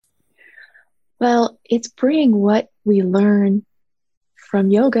Well, it's bringing what we learn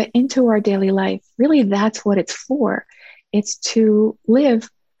from yoga into our daily life. Really, that's what it's for. It's to live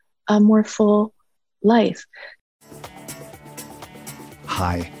a more full life.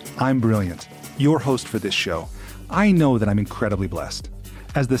 Hi, I'm Brilliant, your host for this show. I know that I'm incredibly blessed.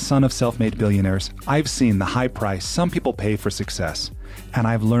 As the son of self-made billionaires, I've seen the high price some people pay for success, and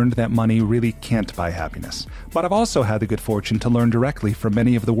I've learned that money really can't buy happiness. But I've also had the good fortune to learn directly from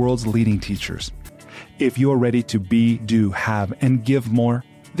many of the world's leading teachers. If you're ready to be, do, have, and give more,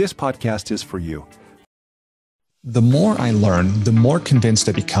 this podcast is for you. The more I learn, the more convinced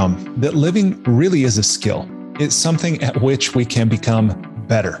I become that living really is a skill. It's something at which we can become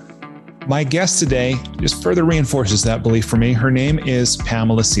better. My guest today just further reinforces that belief for me. Her name is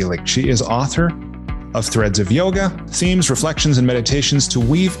Pamela Seelig. She is author of Threads of Yoga, Themes, Reflections, and Meditations to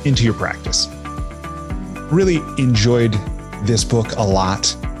Weave into Your Practice. Really enjoyed this book a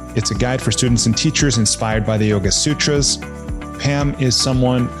lot. It's a guide for students and teachers inspired by the Yoga Sutras. Pam is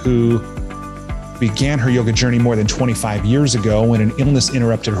someone who began her yoga journey more than 25 years ago when an illness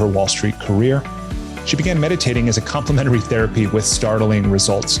interrupted her Wall Street career. She began meditating as a complementary therapy with startling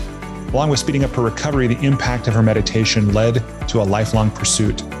results. Along with speeding up her recovery, the impact of her meditation led to a lifelong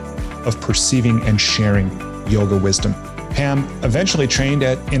pursuit of perceiving and sharing yoga wisdom. Pam eventually trained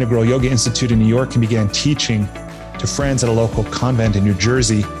at Integral Yoga Institute in New York and began teaching to friends at a local convent in New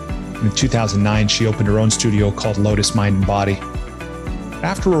Jersey. In 2009, she opened her own studio called Lotus Mind and Body.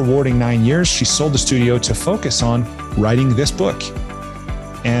 After a rewarding 9 years, she sold the studio to focus on writing this book.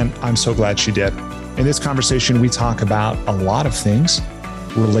 And I'm so glad she did. In this conversation, we talk about a lot of things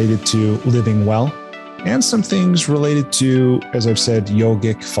related to living well and some things related to, as I've said,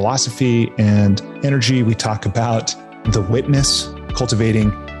 yogic philosophy and energy. We talk about the witness,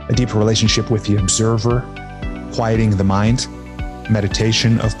 cultivating a deeper relationship with the observer, quieting the mind,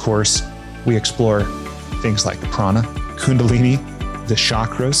 meditation, of course. We explore things like prana, kundalini, the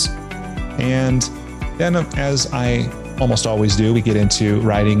chakras, and then, as I almost always do, we get into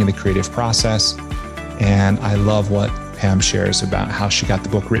writing and the creative process. And I love what Pam shares about how she got the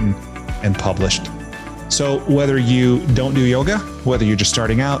book written and published. So whether you don't do yoga, whether you're just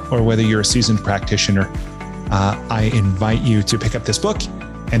starting out, or whether you're a seasoned practitioner, I invite you to pick up this book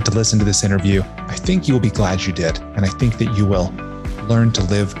and to listen to this interview. I think you will be glad you did. And I think that you will learn to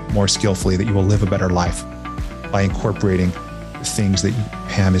live more skillfully, that you will live a better life by incorporating the things that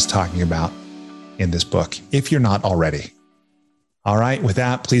Pam is talking about in this book, if you're not already. All right, with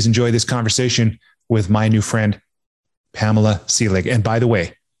that, please enjoy this conversation with my new friend, Pamela Seelig. And by the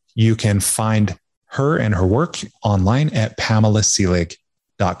way, you can find her and her work online at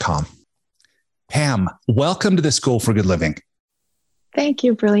pamelaseelig.com. Pam, welcome to the School for Good Living. Thank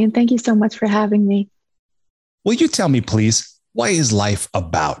you, Brilliant. Thank you so much for having me. Will you tell me, please, what is life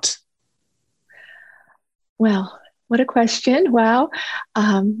about? Well, what a question. Wow.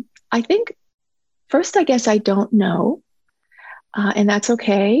 I think first, I guess I don't know, and that's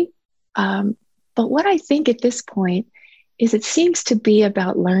okay. But what I think at this point is it seems to be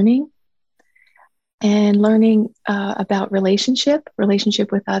about learning and learning about relationship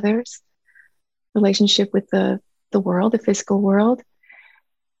with others, relationship with the world, the physical world,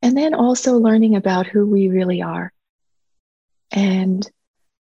 and then also learning about who we really are. And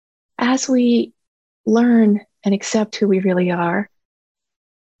as we learn and accept who we really are,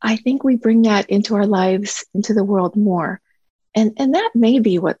 I think we bring that into our lives, into the world more. And that may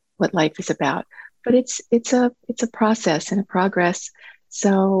be what life is about. But it's a process and a progress.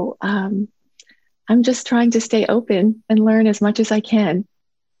 So I'm just trying to stay open and learn as much as I can.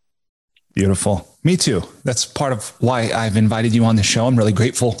 Beautiful. Me too. That's part of why I've invited you on the show. I'm really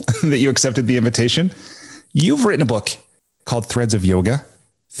grateful that you accepted the invitation. You've written a book called Threads of Yoga,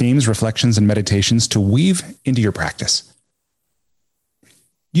 Themes, Reflections, and Meditations to Weave into Your Practice.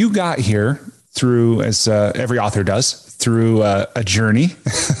 You got here through, as every author does, through a journey.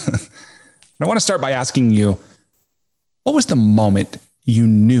 I want to start by asking you, what was the moment you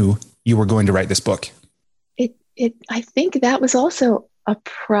knew you were going to write this book? I think that was also a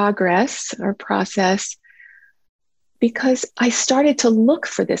progress or process because I started to look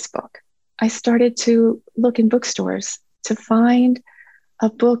for this book. I started to look in bookstores to find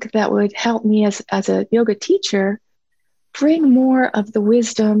a book that would help me as a yoga teacher bring more of the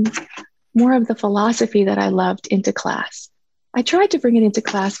wisdom, more of the philosophy that I loved into class. I tried to bring it into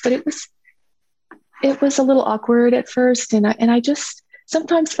class, but it was a little awkward at first. And I just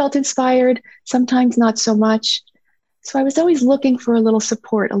sometimes felt inspired, sometimes not so much. So I was always looking for a little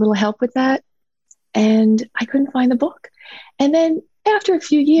support, a little help with that. And I couldn't find the book. And then after a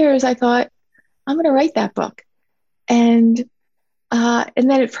few years, I thought, I'm going to write that book. And And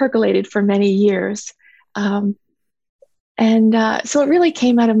then it percolated for many years. Um, so it really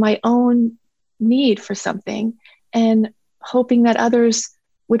came out of my own need for something and hoping that others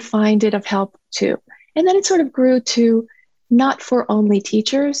would find it of help too. And then it sort of grew to not for only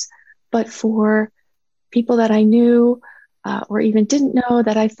teachers, but for people that I knew or even didn't know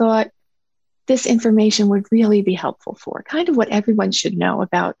that I thought this information would really be helpful for, kind of what everyone should know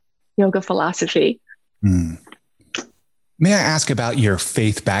about yoga philosophy. Hmm. May I ask about your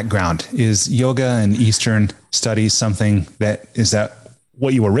faith background? Is yoga and Eastern studies something is that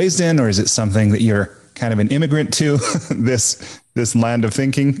what you were raised in, or is it something that you're kind of an immigrant to this land of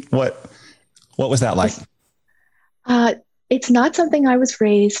thinking? What was that like? Uh, it's not something I was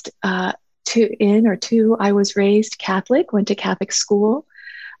raised to. I was raised Catholic, went to Catholic school.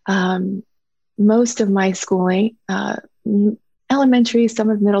 Most of my schooling, elementary, some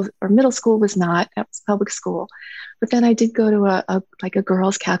of middle school was not. That was public school. But then I did go to a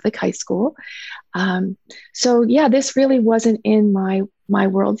girls' Catholic high school. So yeah, this really wasn't in my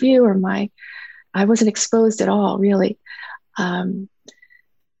worldview I wasn't exposed at all, really.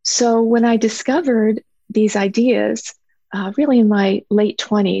 So when I discovered these ideas, really in my late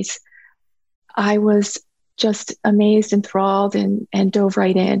 20s, I was just amazed, enthralled, and dove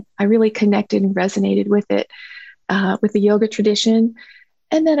right in. I really connected and resonated with it, with the yoga tradition.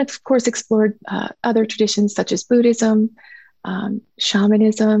 And then, of course, explored other traditions such as Buddhism,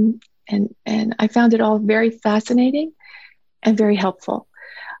 shamanism, and I found it all very fascinating and very helpful.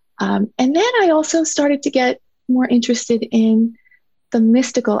 And then I also started to get more interested in the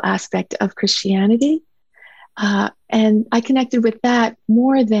mystical aspect of Christianity. And I connected with that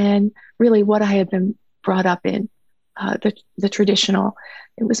more than really what I had been brought up in, the traditional.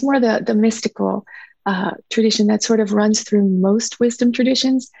 It was more the mystical tradition that sort of runs through most wisdom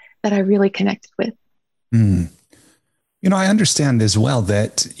traditions that I really connected with. Mm. I understand as well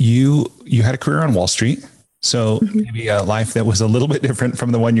that you had a career on Wall Street, so maybe a life that was a little bit different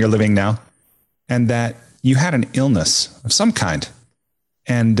from the one you're living now, and that you had an illness of some kind.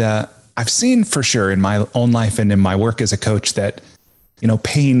 And I've seen for sure in my own life and in my work as a coach that,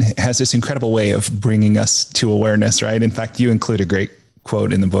 pain has this incredible way of bringing us to awareness, right? In fact, you include a great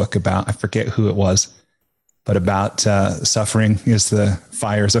quote in the book about, I forget who it was, but about suffering is the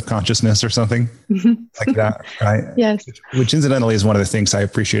fires of consciousness or something like that, right? Yes. Which incidentally is one of the things I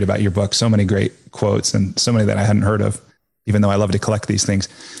appreciate about your book. So many great quotes and so many that I hadn't heard of, even though I love to collect these things.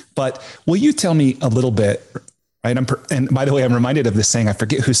 But will you tell me a little bit, right? And by the way, I'm reminded of this saying, I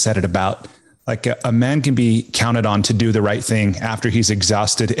forget who said it, about like a man can be counted on to do the right thing after he's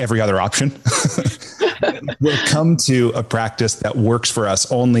exhausted every other option. We'll come to a practice that works for us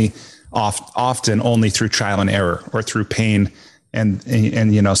often only through trial and error or through pain and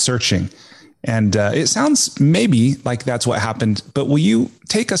searching. And it sounds maybe like that's what happened, but will you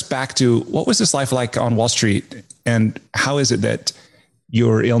take us back to what was this life like on Wall Street, and how is it that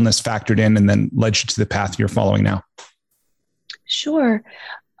your illness factored in and then led you to the path you're following now? Sure.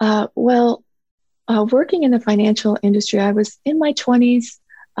 Working in the financial industry, I was in my 20s,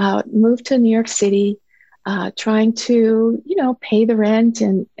 moved to New York City, trying to, pay the rent,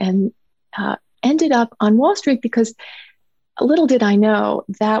 and ended up on Wall Street because little did I know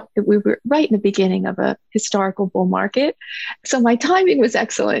that we were right in the beginning of a historical bull market. So my timing was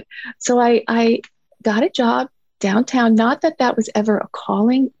excellent. So I got a job downtown. Not that that was ever a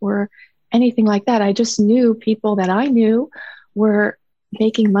calling or anything like that. I just knew people that I knew were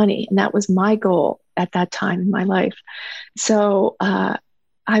making money, and that was my goal at that time in my life. So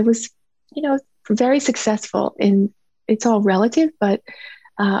I was, very successful in, it's all relative, but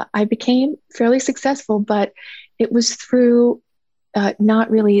I became fairly successful, but it was through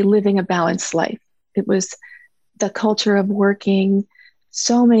not really living a balanced life. It was the culture of working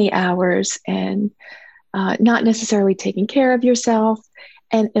so many hours and not necessarily taking care of yourself.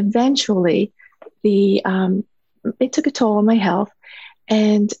 And eventually it took a toll on my health,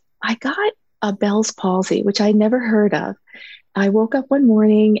 and I got a Bell's palsy, which I never heard of. I woke up one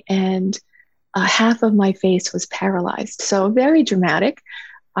morning and half of my face was paralyzed. So very dramatic.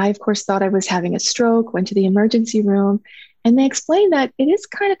 I, of course, thought I was having a stroke, went to the emergency room, and they explained that it is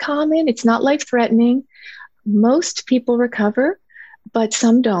kind of common. It's not life-threatening. Most people recover, but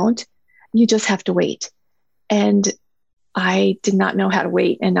some don't. You just have to wait. And I did not know how to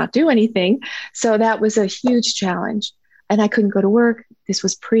wait and not do anything. So that was a huge challenge. And I couldn't go to work. This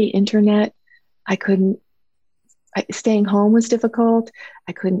was pre-internet. Staying home was difficult.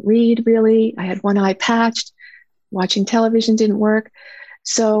 I couldn't read, really. I had one eye patched. Watching television didn't work.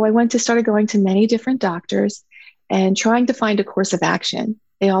 So I started going to many different doctors and trying to find a course of action.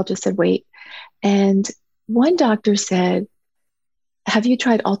 They all just said, wait. And one doctor said, have you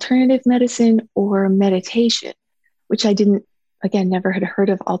tried alternative medicine or meditation? Which I didn't, again, never had heard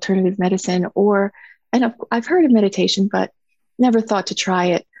of alternative medicine and I've heard of meditation, but never thought to try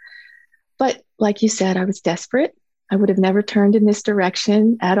it. But like you said, I was desperate. I would have never turned in this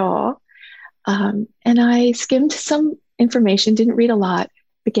direction at all. And I skimmed some information, didn't read a lot,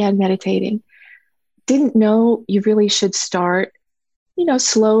 began meditating. Didn't know you really should start,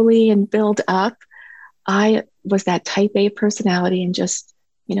 slowly and build up. I was that type A personality and just,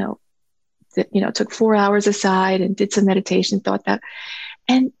 took 4 hours aside and did some meditation, thought that,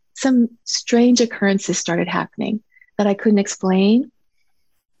 and some strange occurrences started happening that I couldn't explain.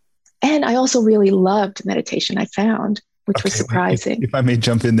 And I also really loved meditation, I found, which was surprising. If I may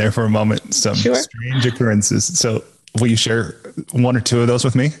jump in there for a moment, some Sure. strange occurrences. So will you share one or two of those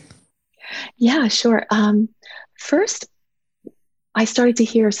with me? Yeah, sure. First, I started to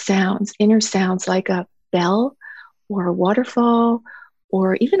hear sounds, inner sounds like a bell or a waterfall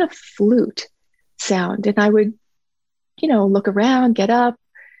or even a flute sound. And I would, look around, get up.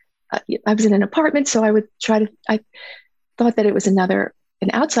 I was in an apartment, so I thought that it was an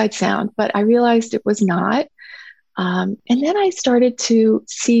outside sound, but I realized it was not. And then I started to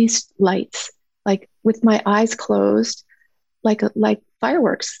see lights, like with my eyes closed, like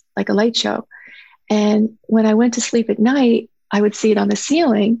fireworks, like a light show. And when I went to sleep at night, I would see it on the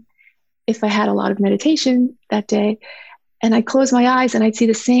ceiling if I had a lot of meditation that day. And I'd close my eyes and I'd see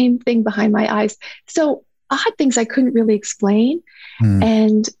the same thing behind my eyes. So odd things I couldn't really explain.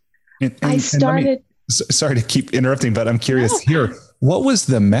 And I started... sorry to keep interrupting, but I'm curious here. What was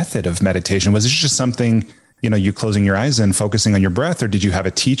the method of meditation? Was it just something, you closing your eyes and focusing on your breath, or did you have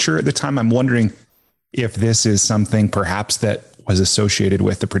a teacher at the time? I'm wondering if this is something perhaps that was associated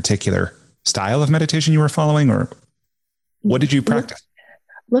with the particular style of meditation you were following, or what did you practice?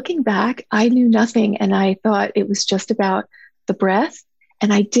 Looking back, I knew nothing. And I thought it was just about the breath.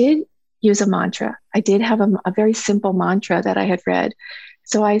 And I did use a mantra. I did have a very simple mantra that I had read.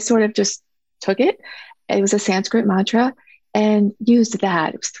 So I sort of just took it. It was a Sanskrit mantra and used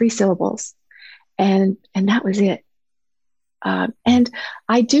that. It was 3 syllables. And that was it. And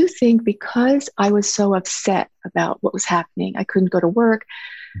I do think because I was so upset about what was happening, I couldn't go to work.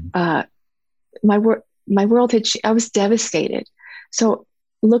 My world I was devastated. So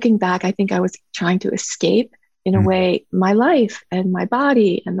looking back, I think I was trying to escape in a way, my life and my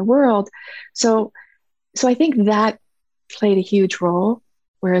body and the world. So I think that played a huge role.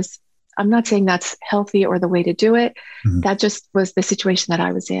 Whereas I'm not saying that's healthy or the way to do it. That just was the situation that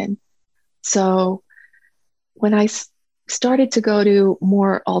I was in. So when I started to go to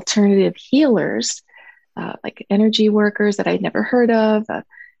more alternative healers, like energy workers that I'd never heard of,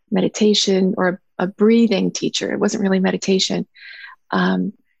 meditation or a breathing teacher, it wasn't really meditation.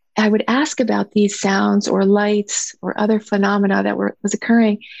 I would ask about these sounds or lights or other phenomena that was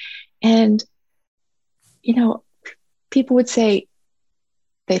occurring. And, people would say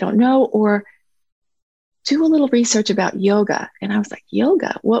they don't know, or do a little research about yoga. And I was like,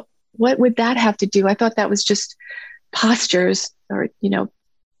 yoga, what would that have to do? I thought that was just postures or,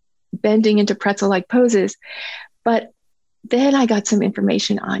 bending into pretzel-like poses. But then I got some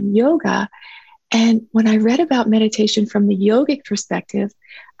information on yoga. And when I read about meditation from the yogic perspective,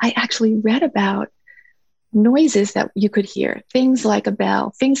 I actually read about noises that you could hear, things like a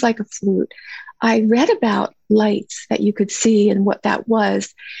bell, things like a flute. I read about lights that you could see and what that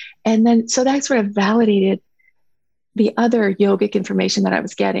was. And then, so that sort of validated the other yogic information that I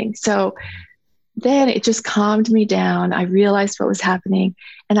was getting. So then it just calmed me down. I realized what was happening.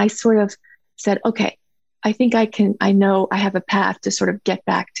 And I sort of said, okay, I think I know I have a path to sort of get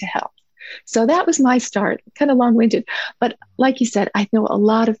back to health. So that was my start, kind of long-winded. But like you said, I know a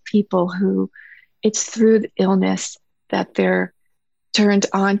lot of people who it's through the illness that they're turned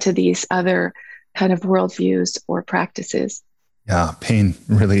on to these other kind of worldviews or practices. Yeah, pain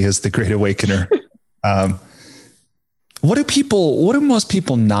really is the great awakener. What do most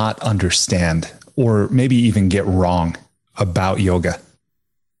people not understand or maybe even get wrong about yoga?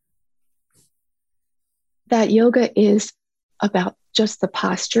 That yoga is about just the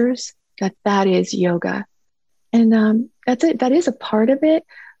postures, that is yoga. And that's it. That is a part of it.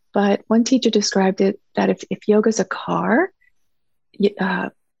 But one teacher described it that if yoga's a car,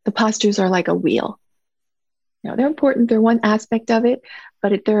 the postures are like a wheel. They're important. They're one aspect of it,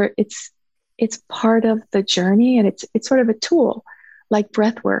 but it's part of the journey, and it's sort of a tool, like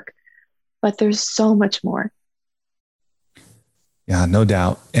breath work. But there's so much more. Yeah, no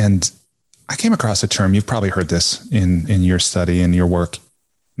doubt. And I came across a term, you've probably heard this in your study and your work,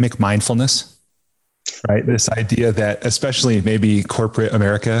 McMindfulness, right? This idea that especially maybe corporate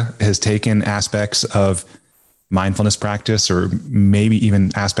America has taken aspects of mindfulness practice or maybe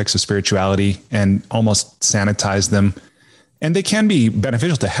even aspects of spirituality and almost sanitize them. And they can be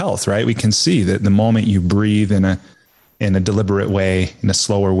beneficial to health, right? We can see that the moment you breathe in a deliberate way, in a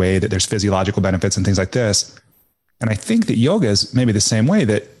slower way, that there's physiological benefits and things like this. And I think that yoga is maybe the same way,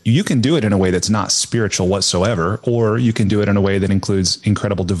 that you can do it in a way that's not spiritual whatsoever, or you can do it in a way that includes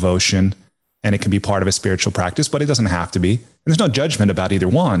incredible devotion, and it can be part of a spiritual practice, but it doesn't have to be. And there's no judgment about either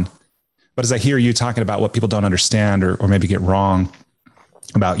one. But as I hear you talking about what people don't understand or maybe get wrong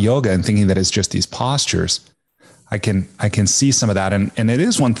about yoga and thinking that it's just these postures, I can see some of that. And it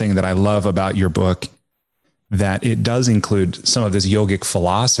is one thing that I love about your book, that it does include some of this yogic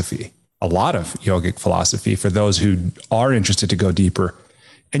philosophy, a lot of yogic philosophy for those who are interested to go deeper.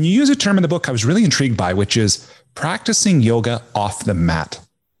 And you use a term in the book I was really intrigued by, which is practicing yoga off the mat.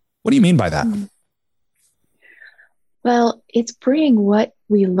 What do you mean by that? Well, it's bringing what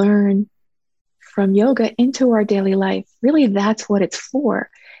we learn from yoga into our daily life. Really, that's what it's for.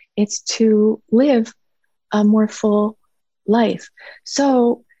 It's to live a more full life.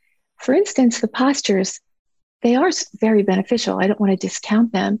 So, for instance, the postures, they are very beneficial. I don't want to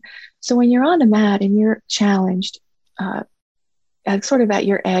discount them. So when you're on a mat and you're challenged, sort of at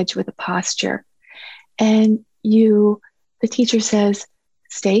your edge with a posture, and the teacher says,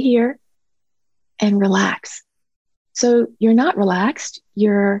 stay here and relax. So you're not relaxed.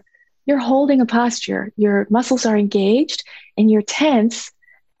 You're holding a posture. Your muscles are engaged and you're tense.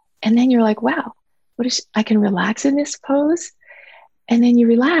 And then you're like, wow, I can relax in this pose. And then you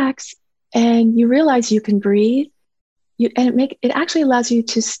relax and you realize you can breathe. It actually allows you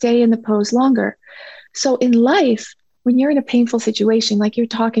to stay in the pose longer. So in life, when you're in a painful situation, like you're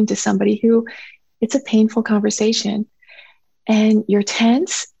talking to somebody who it's a painful conversation and you're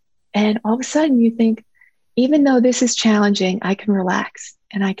tense, and all of a sudden you think, even though this is challenging, I can relax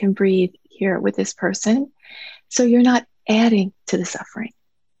and I can breathe here with this person. So you're not adding to the suffering.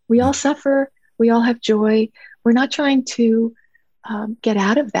 We all suffer. We all have joy. We're not trying to get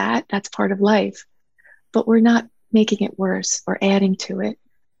out of that. That's part of life. But we're not making it worse or adding to it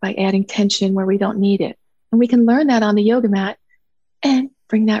by adding tension where we don't need it. And we can learn that on the yoga mat and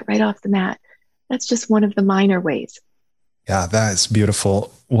bring that right off the mat. That's just one of the minor ways. Yeah, that's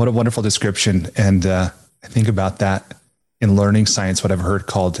beautiful. What a wonderful description. And I think about that in learning science, what I've heard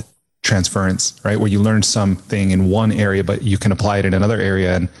called transference, right? Where you learn something in one area, but you can apply it in another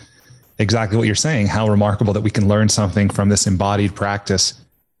area. And exactly what you're saying, how remarkable that we can learn something from this embodied practice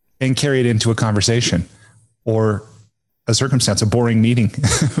and carry it into a conversation or a circumstance, a boring meeting,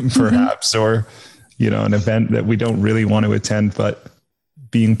 perhaps, or, an event that we don't really want to attend, but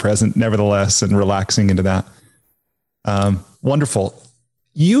being present nevertheless and relaxing into that. Wonderful.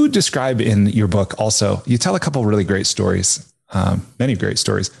 You describe in your book also, you tell a couple of really great stories, many great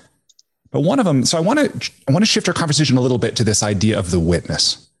stories, but one of them, so I want to shift our conversation a little bit to this idea of the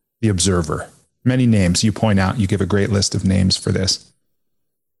witness, the observer. Many names you point out, you give a great list of names for this,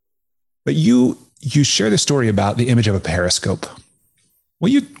 but you share the story about the image of a periscope. Will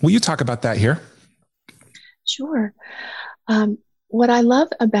you talk about that here? Sure. What I love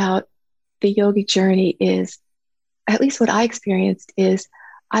about the yogic journey is, at least what I experienced, is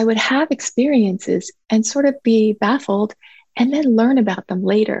I would have experiences and sort of be baffled and then learn about them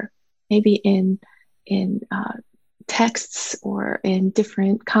later, maybe in texts or in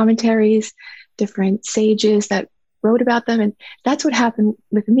different commentaries, different sages that wrote about them. And that's what happened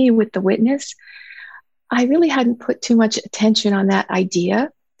with me with the witness. I really hadn't put too much attention on that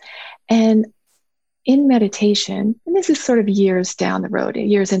idea. And in meditation, and this is sort of years down the road,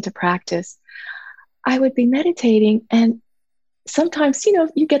 years into practice, I would be meditating, and sometimes,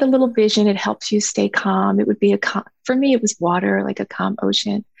 you get a little vision. It helps you stay calm. It would be for me, it was water, like a calm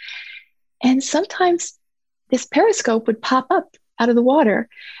ocean. And sometimes this periscope would pop up out of the water.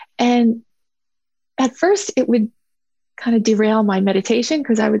 And at first it would kind of derail my meditation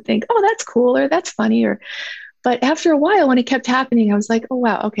because I would think, oh, that's cool, or that's funny. But after a while, when it kept happening, I was like, oh,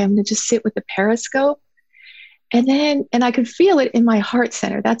 wow, okay, I'm going to just sit with the periscope. And I could feel it in my heart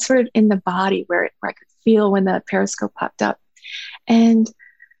center. That's sort of in the body where I could feel when the periscope popped up. And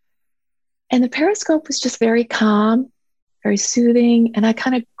the periscope was just very calm, very soothing. And I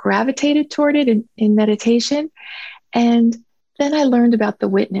kind of gravitated toward it in meditation. And then I learned about the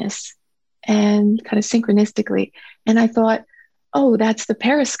witness and kind of synchronistically. And I thought, oh, that's the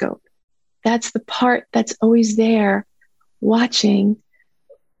periscope. That's the part that's always there watching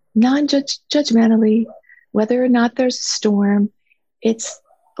non-judgmentally, whether or not there's a storm. It's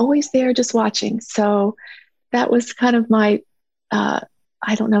always there just watching. So that was kind of my,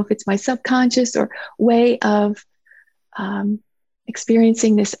 I don't know if it's my subconscious or way of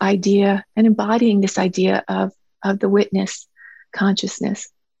experiencing this idea and embodying this idea of of the witness consciousness.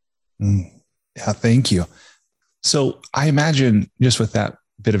 Yeah, thank you. So I imagine just with that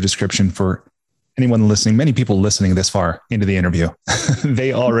bit of description for anyone listening, many people listening this far into the interview,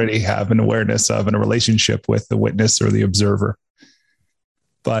 they already have an awareness of and a relationship with the witness or the observer.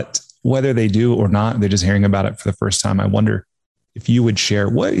 But whether they do or not, they're just hearing about it for the first time. I wonder if you would share,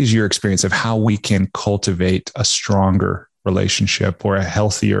 what is your experience of how we can cultivate a stronger relationship or a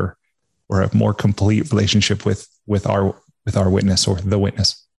healthier or a more complete relationship with our witness or the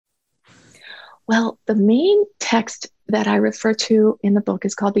witness? Well, the main text that I refer to in the book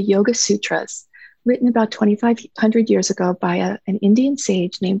is called the Yoga Sutras, written about 2,500 years ago by an Indian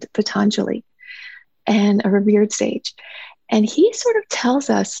sage named Patanjali, and a revered sage. And he sort of tells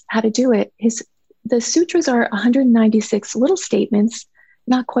us how to do it. The sutras are 196 little statements,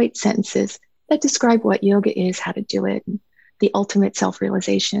 not quite sentences, that describe what yoga is, how to do it, and the ultimate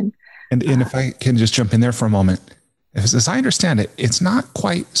self-realization. And if I can just jump in there for a moment, as I understand it, it's not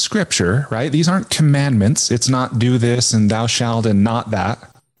quite scripture, right? These aren't commandments. It's not do this and thou shalt and not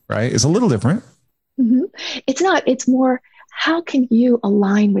that, right? It's a little different. Mm-hmm. It's not. It's more, how can you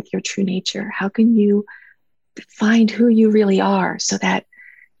align with your true nature? How can you find who you really are so that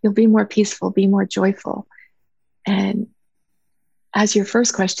you'll be more peaceful, be more joyful? And as your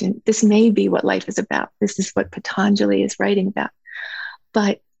first question, this may be what life is about. This is what Patanjali is writing about.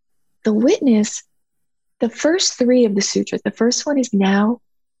 But the witness, the first three of the sutras, the first one is now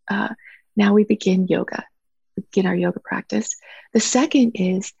we begin yoga, we begin our yoga practice. The second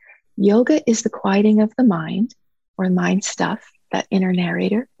is yoga is the quieting of the mind, or mind stuff, that inner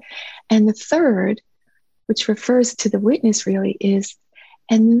narrator. And the third, which refers to the witness really, is,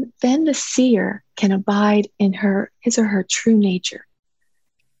 and then the seer can abide in his or her true nature.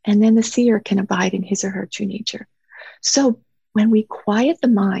 And then the seer can abide in his or her true nature. So when we quiet the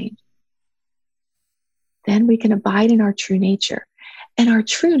mind, then we can abide in our true nature. And our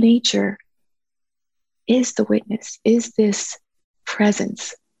true nature is the witness, is this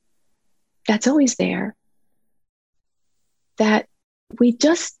presence that's always there, that we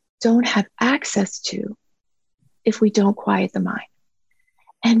just don't have access to if we don't quiet the mind.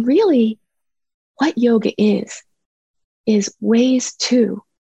 And really, what yoga is ways to,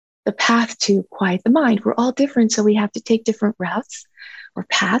 the path to quiet the mind. We're all different, so we have to take different routes or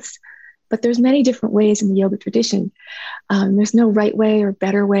paths, but there's many different ways in the yoga tradition. There's no right way or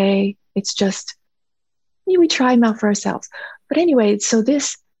better way. It's just, we try them out for ourselves. But anyway, so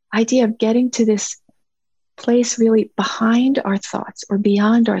this idea of getting to this place really behind our thoughts or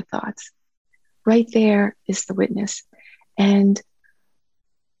beyond our thoughts, right there is the witness. And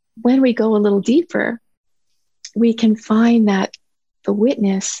when we go a little deeper, we can find that the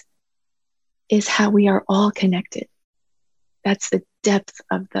witness is how we are all connected. That's the depth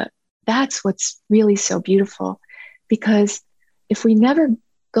of that's what's really so beautiful. Because if we never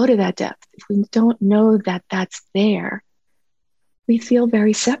go to that depth, if we don't know that that's there, we feel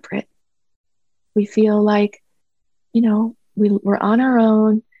very separate. We feel like, we're on our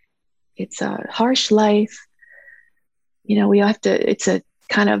own. It's a harsh life. It's a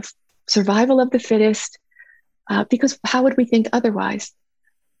kind of survival of the fittest, because how would we think otherwise?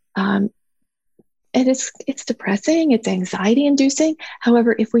 And it's depressing, it's anxiety inducing.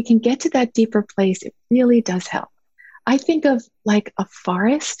 However, if we can get to that deeper place, it really does help. I think of like a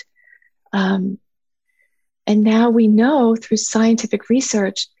forest. And now we know through scientific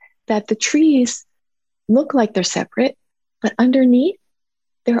research that the trees look like they're separate, but underneath,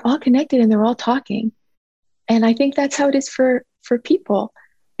 they're all connected and they're all talking. And I think that's how it is for people.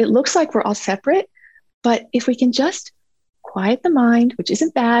 It looks like we're all separate, but if we can just quiet the mind, which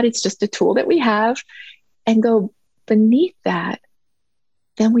isn't bad, it's just a tool that we have, and go beneath that,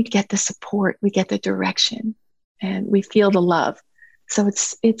 then we get the support, we get the direction, and we feel the love. So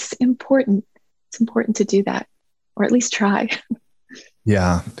it's important. It's important to do that, or at least try.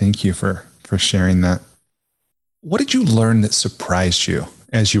 Yeah, thank you for sharing that. What did you learn that surprised you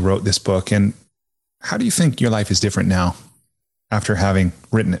as you wrote this book, and how do you think your life is different now after having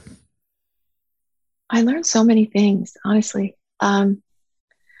written it? I learned so many things, honestly. But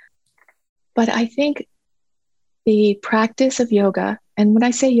I think the practice of yoga, and when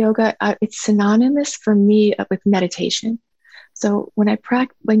I say yoga, it's synonymous for me with meditation. So when I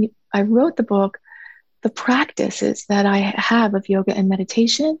wrote the book, the practices that I have of yoga and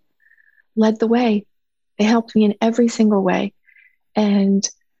meditation led the way. They helped me in every single way. And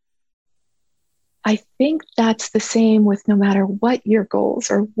I think that's the same with no matter what your goals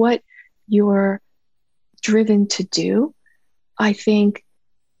or what you're driven to do. I think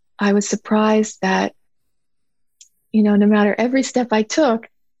I was surprised that, no matter every step I took,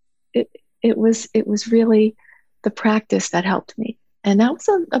 it was really the practice that helped me. And that was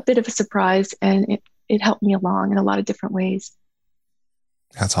a bit of a surprise, and it helped me along in a lot of different ways.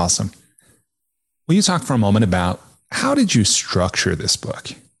 That's awesome. Will you talk for a moment about how did you structure this book?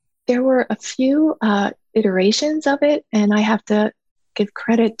 There were a few iterations of it, and I have to give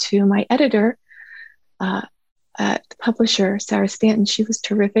credit to my editor at the publisher, Sarah Stanton. She was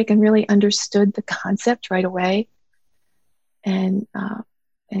terrific and really understood the concept right away, and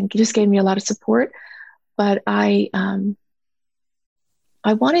just gave me a lot of support. But I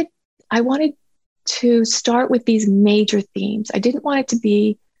wanted to start with these major themes. I didn't want it to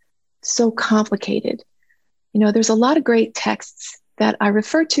be so complicated. There's a lot of great texts that I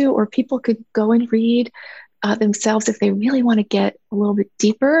refer to, or people could go and read themselves if they really want to get a little bit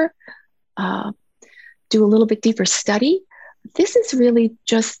deeper, do a little bit deeper study. This is really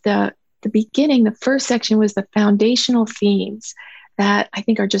just the beginning. The first section was the foundational themes that I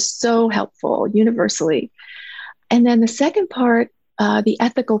think are just so helpful universally. And then the second part, the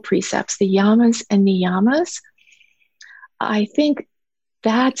ethical precepts, the yamas and niyamas, I think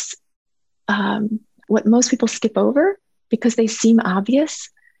that's what most people skip over because they seem obvious.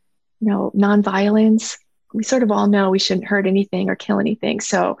 Nonviolence, we sort of all know we shouldn't hurt anything or kill anything.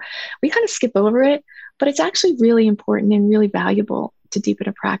 So we kind of skip over it, but it's actually really important and really valuable to deepen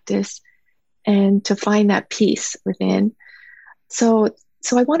a practice and to find that peace within. So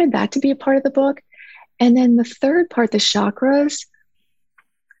I wanted that to be a part of the book. And then the third part, the chakras,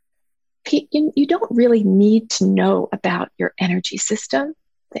 you don't really need to know about your energy system,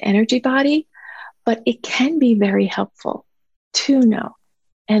 the energy body, but it can be very helpful to know.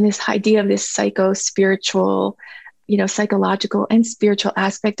 And this idea of this psychological and spiritual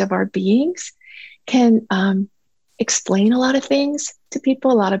aspect of our beings can explain a lot of things to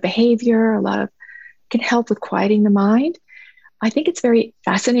people, a lot of behavior, can help with quieting the mind. I think it's very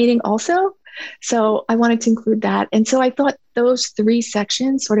fascinating also. So I wanted to include that. And so I thought those three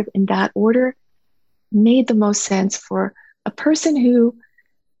sections, sort of in that order, made the most sense for a person who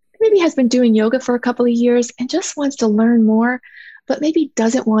maybe has been doing yoga for a couple of years and just wants to learn more, but maybe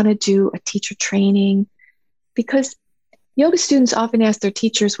doesn't want to do a teacher training. Because yoga students often ask their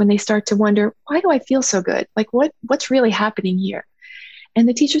teachers when they start to wonder, why do I feel so good? Like what's really happening here? And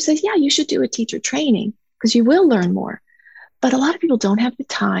the teacher says, yeah, you should do a teacher training because you will learn more. But a lot of people don't have the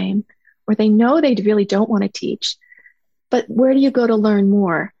time, or they know they really don't want to teach. But where do you go to learn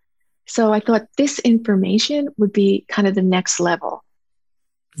more? So I thought this information would be kind of the next level.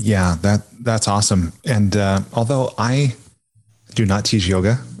 Yeah, that's awesome. And although I do not teach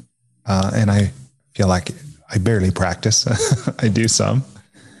yoga, and I feel like I barely practice, I do some,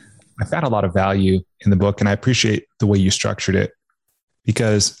 I found a lot of value in the book, and I appreciate the way you structured it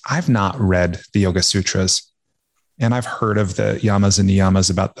because I've not read the Yoga Sutras. And I've heard of the yamas and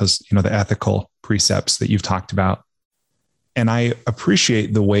niyamas, about those, the ethical precepts that you've talked about. And I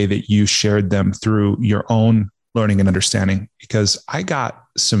appreciate the way that you shared them through your own learning and understanding, because I got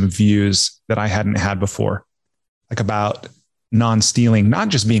some views that I hadn't had before, like about non-stealing, not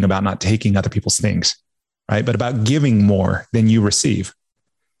just being about not taking other people's things, right? But about giving more than you receive.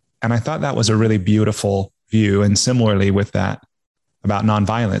 And I thought that was a really beautiful view. And similarly with that, about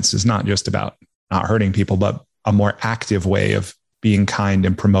nonviolence is not just about not hurting people, but a more active way of being kind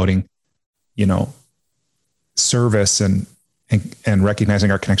and promoting, service and recognizing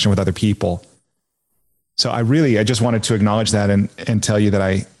our connection with other people. So I just wanted to acknowledge that and tell you that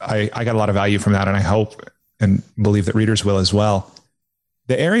I got a lot of value from that. And I hope and believe that readers will as well.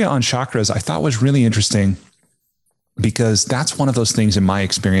 The area on chakras I thought was really interesting because that's one of those things in my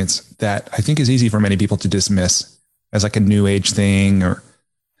experience that I think is easy for many people to dismiss as like a new age thing, or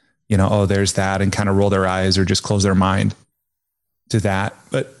oh, there's that, and kind of roll their eyes or just close their mind to that.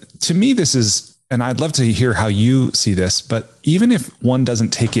 But to me, this is, and I'd love to hear how you see this, but even if one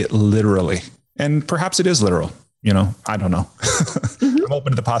doesn't take it literally, and perhaps it is literal, I don't know. Mm-hmm. I'm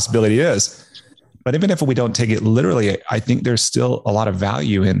open to the possibility it is. But even if we don't take it literally, I think there's still a lot of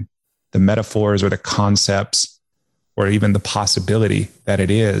value in the metaphors or the concepts or even the possibility that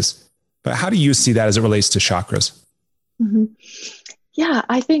it is. But how do you see that as it relates to chakras? Mm-hmm. Yeah,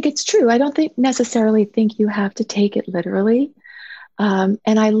 I think it's true. I don't necessarily think you have to take it literally. And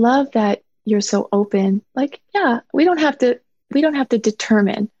I love that you're so open. Like, yeah, we don't have to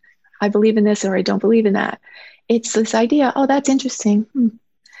determine I believe in this or I don't believe in that. It's this idea, oh, that's interesting.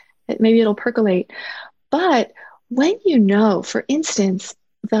 Maybe it'll percolate. But when for instance,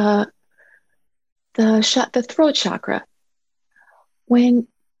 the throat chakra, when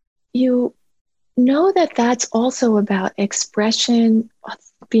you know that that's also about expression,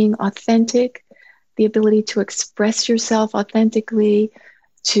 being authentic, the ability to express yourself authentically,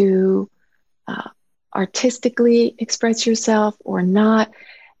 to artistically express yourself or not,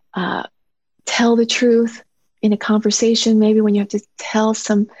 uh, tell the truth in a conversation, maybe when you have to tell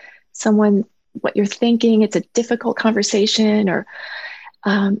someone what you're thinking, it's a difficult conversation, or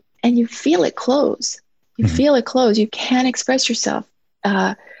and you feel it close. You Mhm. feel it close. You can't express yourself.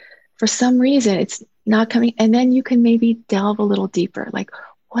 For some reason, it's not coming. And then you can maybe delve a little deeper, like,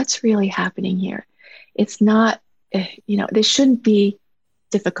 what's really happening here? It's not, this shouldn't be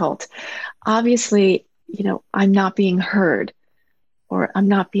difficult. Obviously, I'm not being heard, or I'm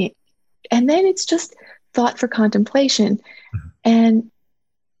not being, and then it's just thought for contemplation, and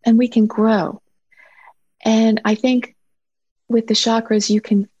we can grow. And I think with the chakras, you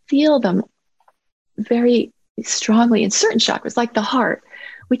can feel them very strongly in certain chakras, like the heart.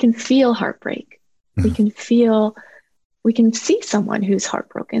 We can feel heartbreak. We Mhm. can feel, we can see someone who's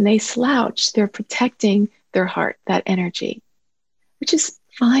heartbroken. They slouch, they're protecting their heart, that energy, which is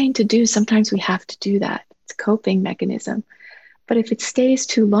fine to do. Sometimes we have to do that. It's a coping mechanism. But if it stays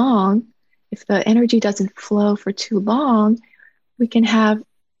too long, if the energy doesn't flow for too long, we can have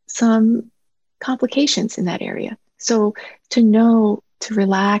some complications in that area. So to know to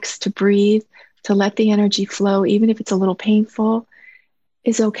relax, to breathe, to let the energy flow, even if it's a little painful,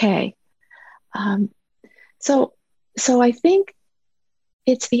 is okay. Um, so, so I think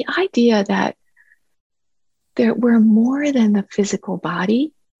it's the idea that we're more than the physical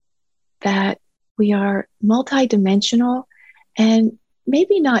body, that we are multidimensional, and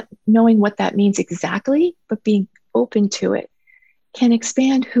maybe not knowing what that means exactly, but being open to it can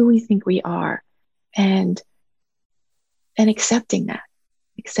expand who we think we are, and accepting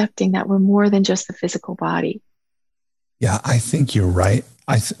that we're more than just the physical body. Yeah, I think you're right.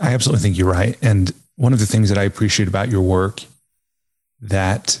 I absolutely think you're right. And one of the things that I appreciate about your work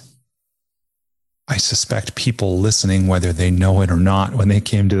that I suspect people listening, whether they know it or not, when they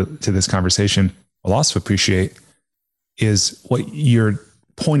came to this conversation, will also appreciate is what you're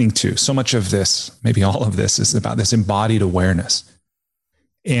pointing to. So much of this, maybe all of this, is about this embodied awareness.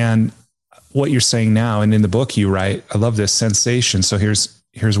 And what you're saying now, and in the book you write, I love this sensation. So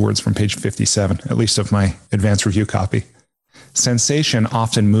here's words from page 57, at least of my advanced review copy. Sensation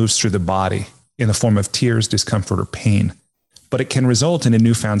often moves through the body in the form of tears, discomfort, or pain, but it can result in a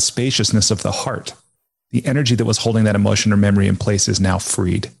newfound spaciousness of the heart. The energy that was holding that emotion or memory in place is now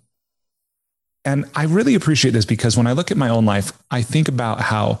freed. And I really appreciate this because when I look at my own life, I think about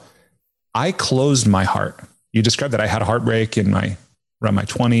how I closed my heart. You described that I had a heartbreak around my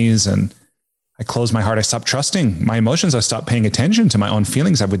 20s, and I closed my heart. I stopped trusting my emotions. I stopped paying attention to my own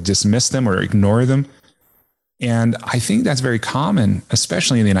feelings. I would dismiss them or ignore them. And I think that's very common,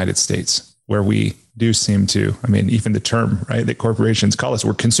 especially in the United States, where we do seem to, even the term, right, that corporations call us,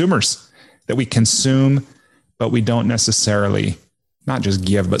 we're consumers, that we consume, but we don't necessarily not just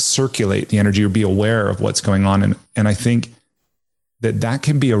give, but circulate the energy or be aware of what's going on. And I think that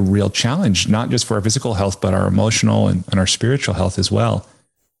can be a real challenge, not just for our physical health, but our emotional and our spiritual health as well.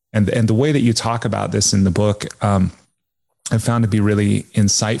 And the way that you talk about this in the book, I found to be really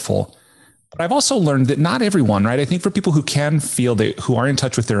insightful. But I've also learned that not everyone, right? I think for people who can feel who are in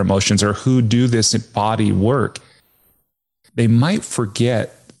touch with their emotions or who do this body work, they might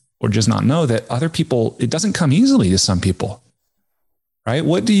forget or just not know that other people, it doesn't come easily to some people, right?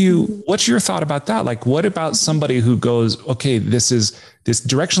 What's your thought about that? Like, what about somebody who goes, okay, this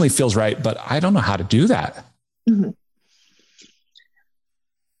directionally feels right, but I don't know how to do that. Mm-hmm.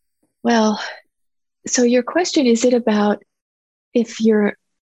 Well, so your question, is it about if you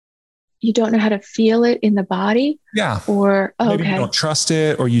don't know how to feel it in the body? Yeah. Or, Maybe you okay. don't trust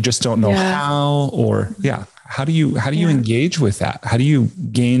it, or you just don't know how, or How do you engage with that? How do you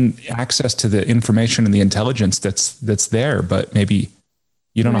gain access to the information and the intelligence that's there, but maybe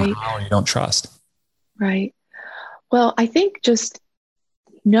you don't know how, or you don't trust? Right. Well, I think just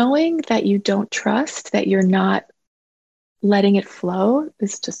knowing that you don't trust, that you're not letting it flow,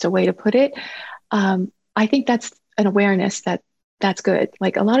 is just a way to put it. I think that's an awareness that's good.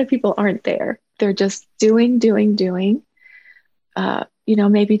 Like, a lot of people aren't there. They're just doing.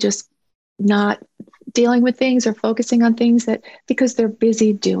 Maybe just not dealing with things or focusing on things because they're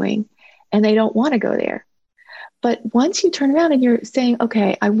busy doing, and they don't want to go there. But once you turn around and you're saying,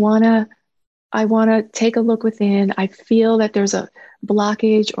 okay, I want to take a look within. I feel that there's a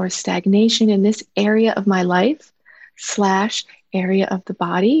blockage or stagnation in this area of my life / area of the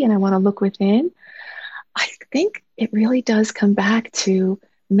body, and I want to look within. I think it really does come back to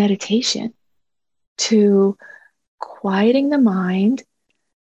meditation, to quieting the mind,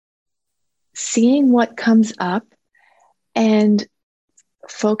 seeing what comes up, and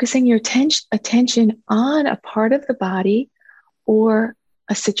focusing your attention on a part of the body or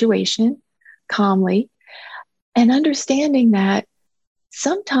a situation, calmly, and understanding that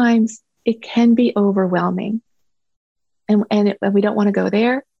sometimes it can be overwhelming, and we don't want to go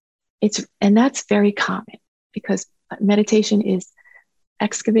there. And that's very common, because meditation is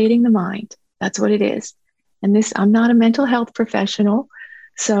excavating the mind. That's what it is. And I'm not a mental health professional,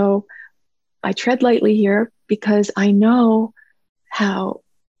 so I tread lightly here, because I know how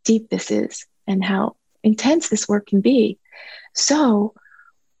deep this is and how intense this work can be. So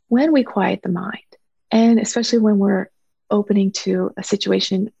when we quiet the mind, and especially when we're opening to a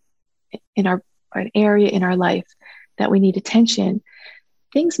situation in an area in our life that we need attention,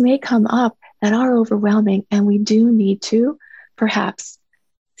 things may come up that are overwhelming, and we do need to perhaps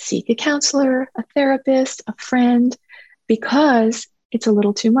seek a counselor, a therapist, a friend, because it's a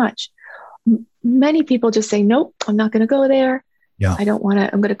little too much. Many people just say, nope, I'm not going to go there. Yeah. I don't want to,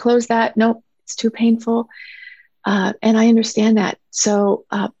 I'm going to close that. Nope, it's too painful. And I understand that. So,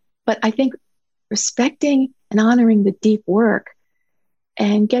 but I think respecting and honoring the deep work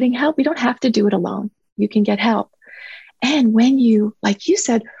and getting help, you don't have to do it alone. You can get help. And when you, like you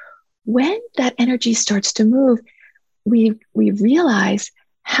said, when that energy starts to move, we realize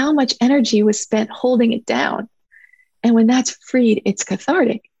how much energy was spent holding it down. And when that's freed, it's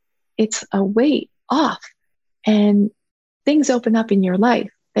cathartic. It's a weight off, and things open up in your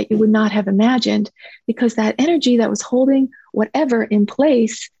life that you would not have imagined, because that energy that was holding whatever in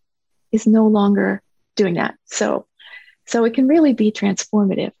place is no longer doing that. So it can really be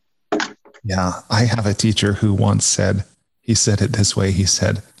transformative. Yeah. I have a teacher who once said, he said it this way. He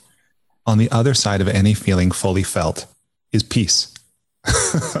said, on the other side of any feeling fully felt is peace.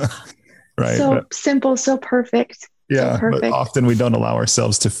 Right. So simple, so perfect. Yeah. So perfect. But often we don't allow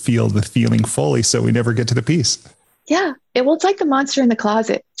ourselves to feel the feeling fully, so we never get to the peace. Yeah. It's like the monster in the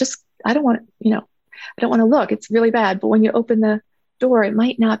closet. I don't want to look. It's really bad. But when you open the door, it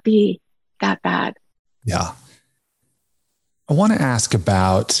might not be that bad. Yeah. I want to ask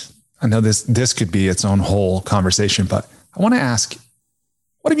about, I know this could be its own whole conversation, but I want to ask,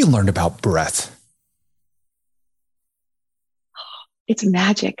 what have you learned about breath? It's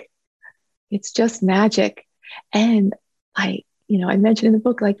magic. It's just magic. And I mentioned in the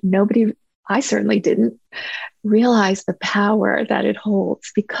book, like I certainly didn't realize the power that it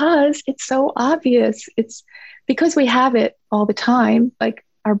holds, because it's so obvious. It's because we have it all the time, like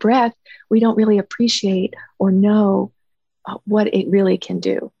our breath, we don't really appreciate or know what it really can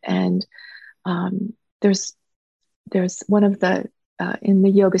do. And there's one of the, in the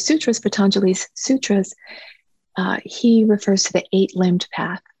Yoga Sutras, Patanjali's Sutras, he refers to the 8-limbed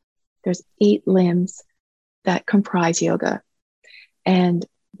path. There's 8 limbs that comprise yoga. And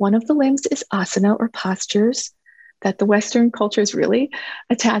one of the limbs is asana, or postures, that the Western culture is really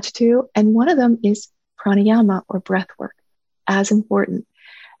attached to. And one of them is pranayama, or breath work, as important.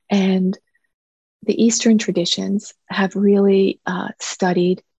 And the Eastern traditions have really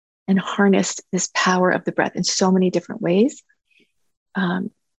studied and harnessed this power of the breath in so many different ways.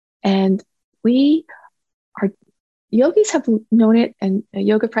 And yogis have known it, and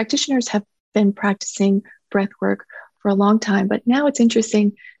yoga practitioners have been practicing breath work for a long time. But now it's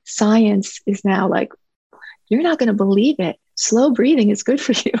interesting. Science is now like, you're not going to believe it. Slow breathing is good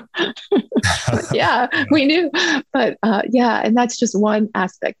for you. Yeah, we knew. But and that's just one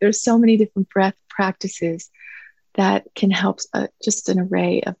aspect. There's so many different breath practices that can help, just an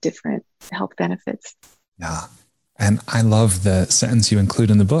array of different health benefits. Yeah. And I love the sentence you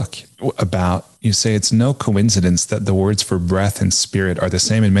include in the book about, you say it's no coincidence that the words for breath and spirit are the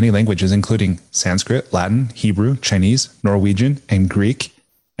same in many languages, including Sanskrit, Latin, Hebrew, Chinese, Norwegian, and Greek,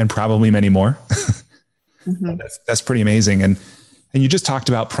 and probably many more. Mm-hmm. That's pretty amazing. And you just talked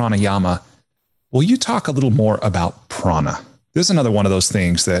about pranayama. Will you talk a little more about prana? This is another one of those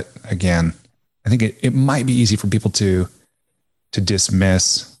things that, again, I think it might be easy for people to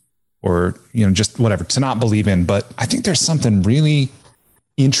dismiss, or, just whatever, to not believe in. But I think there's something really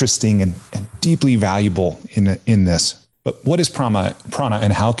interesting and deeply valuable in this. But what is prana,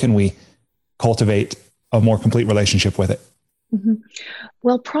 and how can we cultivate a more complete relationship with it? Mm-hmm.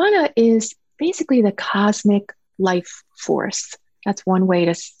 Well, prana is basically the cosmic life force. That's one way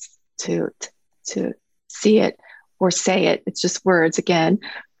to see it or say it. It's just words again,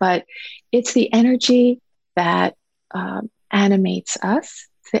 but it's the energy that animates us.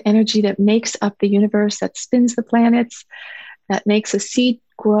 The energy that makes up the universe, that spins the planets, that makes a seed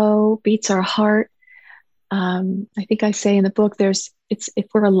grow, beats our heart. I think I say in the book, if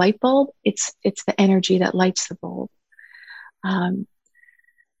we're a light bulb, it's the energy that lights the bulb.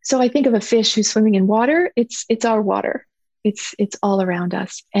 So I think of a fish who's swimming in water. It's our water. It's all around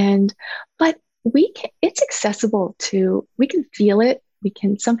us, but it's accessible to. We can feel it.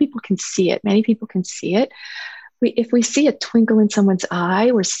 some people can see it. Many people can see it. If we see a twinkle in someone's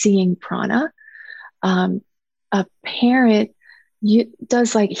eye, we're seeing prana. A parent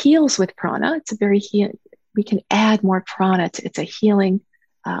does like heals with prana. It's a very we can add more prana it's a healing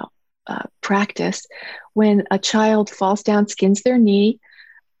practice. When a child falls down, skins their knee,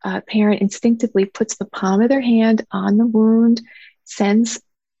 a parent instinctively puts the palm of their hand on the wound, sends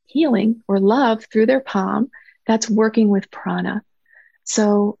healing or love through their palm. That's working with prana.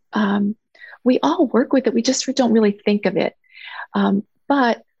 So we all work with it. We just don't really think of it.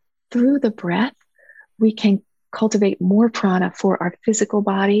 But through the breath, we can cultivate more prana for our physical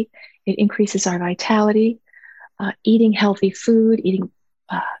body. It increases our vitality. Eating healthy food, eating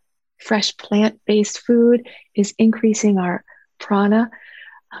fresh plant-based food is increasing our prana.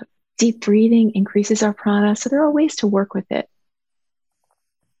 Deep breathing increases our prana. So there are ways to work with it.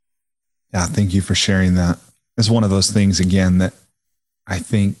 Yeah, thank you for sharing that. It's one of those things, again, that I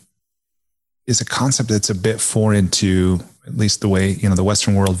think is a concept that's a bit foreign to at least the way, the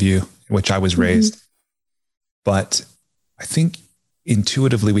Western worldview, in which I was raised. But I think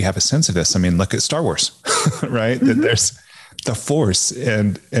intuitively we have a sense of this. I mean, look at Star Wars, right? That there's the Force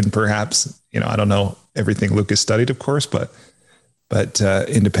and perhaps, I don't know everything Lucas studied, of course, but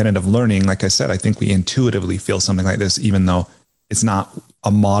independent of learning, like I said, I think we intuitively feel something like this, even though it's not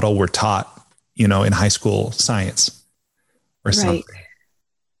a model we're taught, in high school science or something.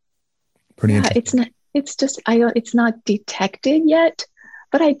 Pretty interesting. It's not detected yet,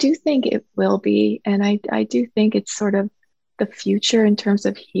 but I do think it will be. And I do think it's sort of the future in terms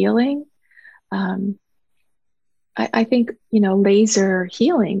of healing. I think, laser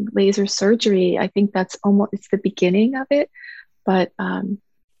healing, laser surgery, I think it's the beginning of it. But I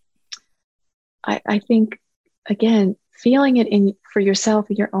think, again, feeling it for yourself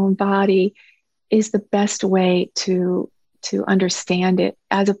in your own body is the best way to understand it,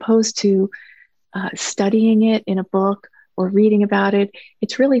 as opposed to studying it in a book or reading about it.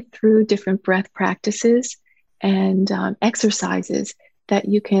 It's really through different breath practices and exercises that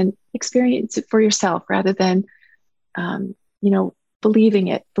you can experience it for yourself, rather than, believing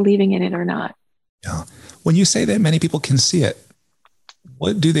in it or not. Yeah. When you say that many people can see it,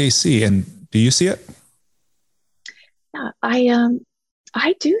 what do they see, and do you see it? Yeah,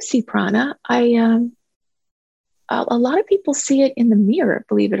 I do see prana. A lot of people see it in the mirror,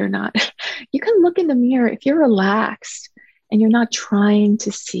 believe it or not. You can look in the mirror if you're relaxed and you're not trying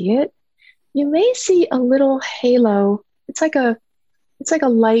to see it. You may see a little halo. It's like a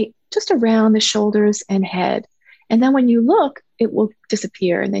light just around the shoulders and head. And then when you look, it will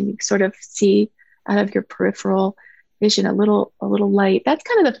disappear. And then you sort of see out of your peripheral vision a little light. That's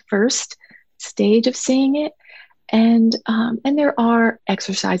kind of the first stage of seeing it. And there are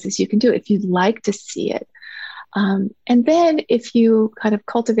exercises you can do if you'd like to see it. And then if you kind of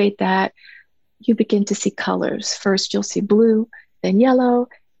cultivate that, you begin to see colors. First, you'll see blue, then yellow,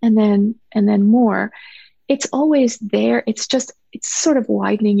 and then more. It's always there. It's sort of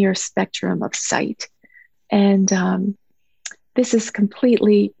widening your spectrum of sight. And this is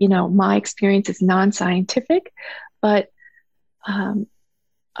completely, my experience is non-scientific, but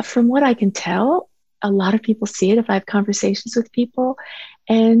from what I can tell, a lot of people see it if I have conversations with people,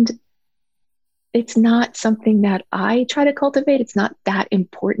 and it's not something that I try to cultivate. It's not that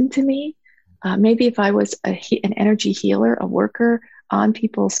important to me. Maybe if I was an energy healer, a worker on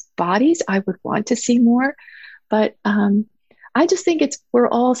people's bodies, I would want to see more. But I just think we're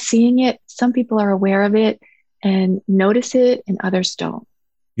all seeing it. Some people are aware of it and notice it, and others don't.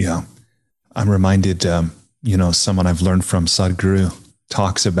 Yeah. I'm reminded, someone I've learned from, Sadhguru,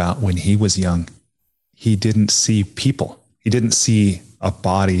 talks about when he was young, he didn't see people. He didn't see a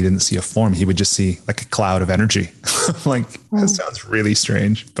body. He didn't see a form. He would just see like a cloud of energy. Like, that sounds really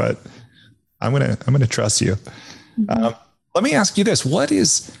strange, but I'm going to trust you. Mm-hmm. Let me ask you this. What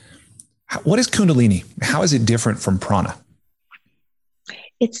is Kundalini? How is it different from prana?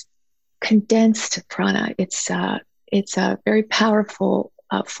 It's condensed prana. It's a very powerful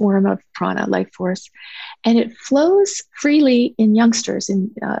form of prana, life force, and it flows freely in youngsters,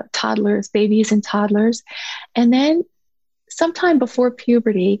 in toddlers, babies and toddlers. And then sometime before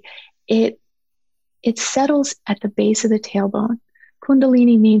puberty, it settles at the base of the tailbone.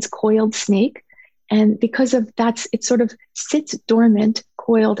 Kundalini means coiled snake. And because of that, it sort of sits dormant,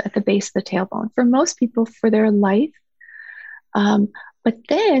 coiled at the base of the tailbone for most people for their life. But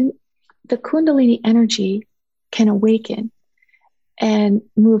then the Kundalini energy can awaken and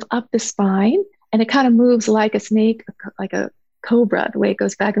move up the spine. And it kind of moves like a snake, like a cobra, the way it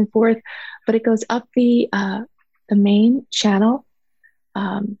goes back and forth. But it goes up the main channel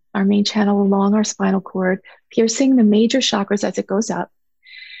our main channel along our spinal cord, piercing the major chakras as it goes up.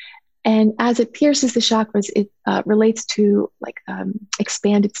 And as it pierces the chakras, it relates to like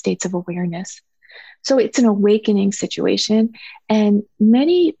expanded states of awareness. So it's an awakening situation. And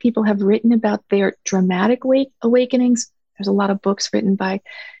many people have written about their dramatic awakenings. There's a lot of books written by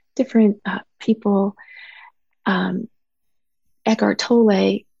different people. Eckhart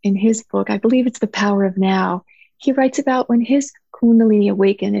Tolle, in his book, I believe it's The Power of Now, he writes about when his Kundalini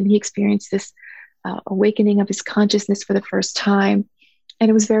awakened and he experienced this awakening of his consciousness for the first time. And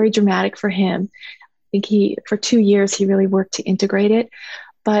it was very dramatic for him. I think for 2 years, he really worked to integrate it.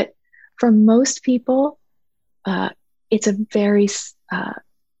 But for most people, it's a very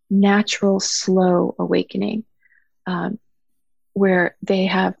natural, slow awakening where they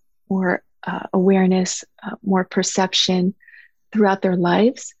have more awareness, more perception throughout their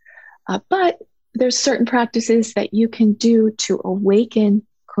lives. But there's certain practices that you can do to awaken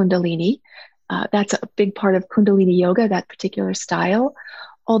Kundalini. That's a big part of Kundalini yoga, that particular style.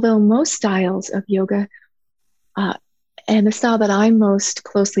 Although most styles of yoga, and the style that I'm most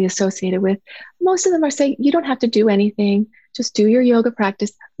closely associated with, most of them are saying you don't have to do anything. Just do your yoga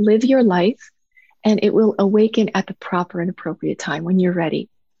practice, live your life, and it will awaken at the proper and appropriate time when you're ready.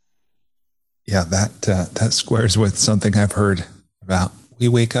 Yeah, that squares with something I've heard about. We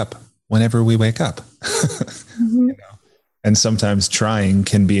wake up whenever we wake up. Mm-hmm. You know? And sometimes trying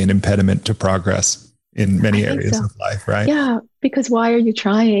can be an impediment to progress in many areas of life, right? Yeah, because why are you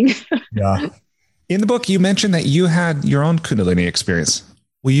trying? Yeah. In the book, you mentioned that you had your own Kundalini experience.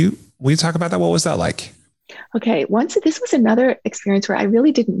 Will you talk about that? What was that like? Okay, this was another experience where I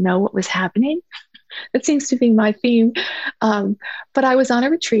really didn't know what was happening. That seems to be my theme. But I was on a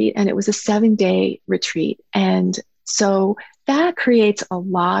retreat, and it was a 7-day retreat. And so that creates a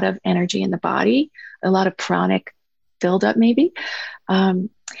lot of energy in the body, a lot of pranic buildup maybe. And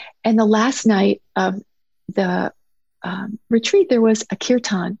the last night of the retreat, there was a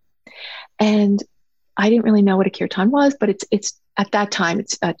kirtan. And I didn't really know what a kirtan was, but it's at that time,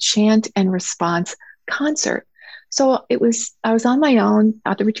 it's a chant and response concert. So I was on my own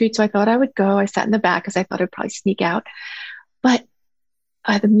at the retreat, so I thought I would go. I sat in the back because I thought I'd probably sneak out. But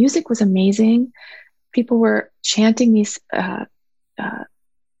the music was amazing. People were chanting these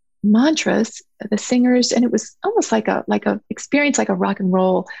mantras, the singers, and it was almost like a experience, like a rock and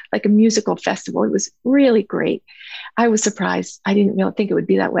roll, like a musical festival. It was really great. I was surprised. I didn't really think it would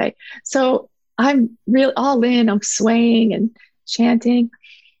be that way. So I'm really all in. I'm swaying and chanting,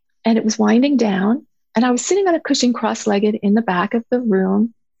 and it was winding down. And I was sitting on a cushion cross-legged in the back of the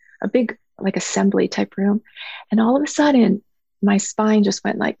room, a big like assembly type room. And all of a sudden, my spine just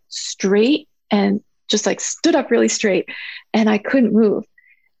went like straight and just like stood up really straight, and I couldn't move.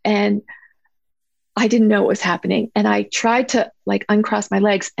 And I didn't know what was happening. And I tried to like uncross my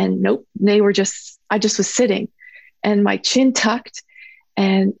legs, and nope, I just was sitting and my chin tucked,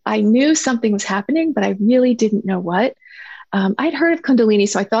 and I knew something was happening, but I really didn't know what. I'd heard of Kundalini,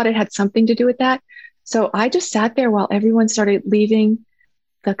 so I thought it had something to do with that. So I just sat there while everyone started leaving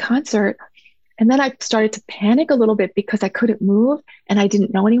the concert. And then I started to panic a little bit because I couldn't move and I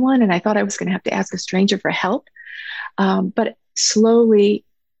didn't know anyone. And I thought I was going to have to ask a stranger for help. But slowly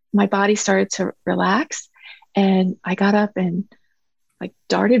my body started to relax, and I got up and like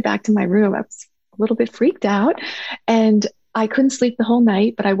darted back to my room. I was a little bit freaked out, and I couldn't sleep the whole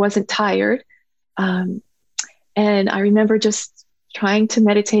night, but I wasn't tired. And I remember just trying to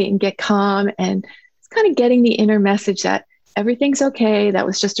meditate and get calm, and kind of getting the inner message that everything's okay. That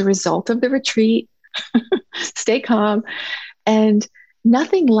was just a result of the retreat. Stay calm. And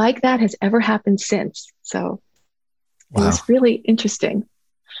nothing like that has ever happened since. So It was really interesting.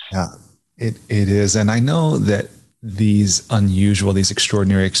 Yeah, it is. And I know that these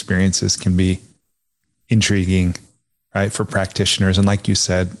extraordinary experiences can be intriguing, right, for practitioners. And like you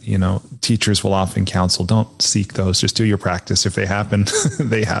said, teachers will often counsel, don't seek those, just do your practice. If they happen,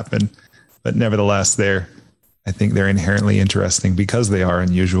 they happen. But nevertheless, I think they're inherently interesting because they are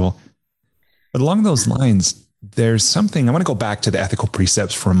unusual. But along those lines, there's something, I want to go back to the ethical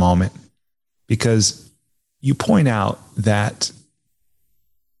precepts for a moment, because you point out that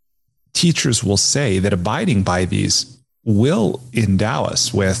teachers will say that abiding by these will endow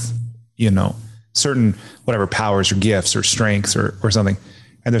us with, certain whatever powers or gifts or strengths or something.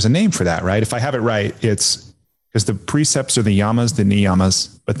 And there's a name for that, right? If I have it right, it's because the precepts are the yamas, the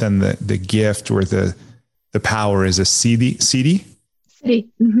niyamas, but then the gift or the power is a siddhi. Siddhi? Siddhi.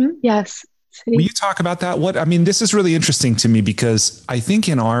 Mm-hmm. Yes. Siddhi. Will you talk about that? This is really interesting to me because I think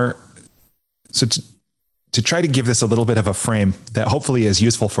to try to give this a little bit of a frame that hopefully is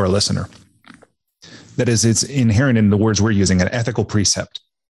useful for a listener. it's inherent in the words we're using, an ethical precept,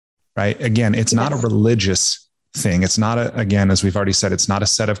 right? Again, it's not a religious thing. It's not again, as we've already said, it's not a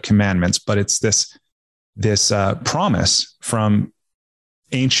set of commandments, but it's this promise from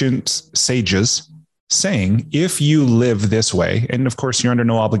ancient sages saying, if you live this way, and of course you're under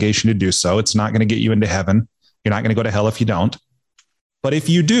no obligation to do so, it's not going to get you into heaven. You're not going to go to hell if you don't. But if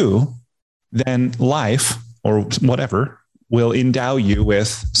you do, then life or whatever will endow you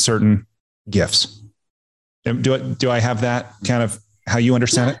with certain gifts. Do I have that kind of how you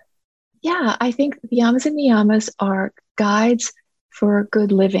understand it? Yeah, I think the yamas and niyamas are guides for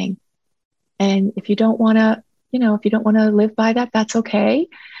good living. And if you don't want to, if you don't want to live by that, that's okay.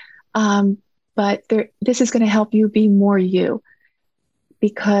 But this is going to help you be more you,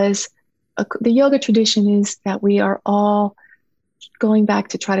 because the yoga tradition is that we are all going back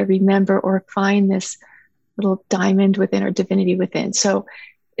to try to remember or find this little diamond within, or divinity within. So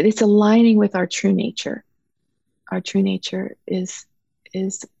it's aligning with our true nature. Our true nature is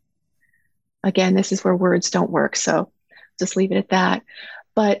again, this is where words don't work. So just leave it at that.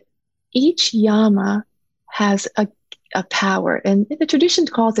 But each yama has a power, and the tradition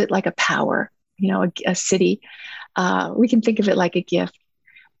calls it like a power, a city. We can think of it like a gift.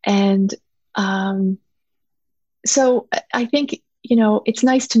 And so I think, it's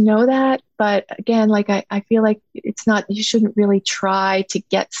nice to know that. But again, like I feel like it's not, you shouldn't really try to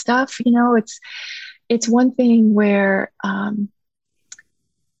get stuff, it's one thing where,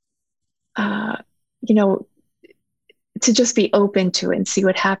 to just be open to it and see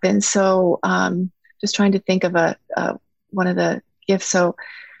what happens. So just trying to think of one of the gifts. So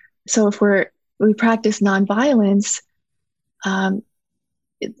if we practice nonviolence,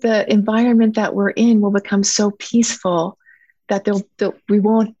 the environment that we're in will become so peaceful that we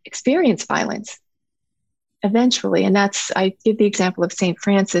won't experience violence eventually. And I give the example of St.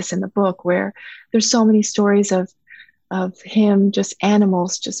 Francis in the book, where there's so many stories of him, just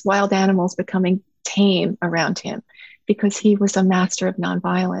wild animals becoming tame around him because he was a master of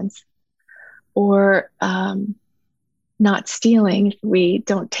nonviolence. Or not stealing, if we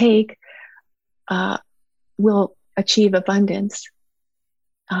don't take, we'll achieve abundance.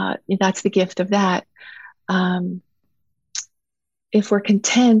 That's the gift of that. If we're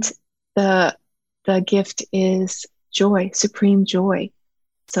content, the gift is joy, supreme joy.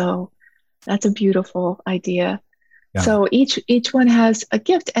 So that's a beautiful idea. Yeah. So each one has a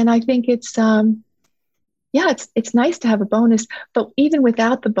gift, and I think it's nice to have a bonus. But even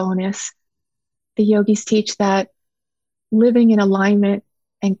without the bonus, the yogis teach that living in alignment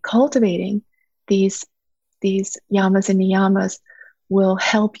and cultivating these yamas and niyamas will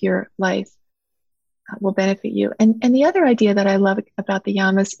help your life, will benefit you. And the other idea that I love about the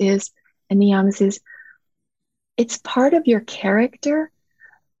yamas is it's part of your character,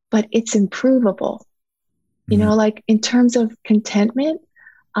 but it's improvable. Mm-hmm. Like in terms of contentment,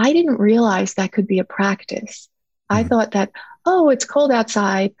 I didn't realize that could be a practice. Mm-hmm. I thought that, it's cold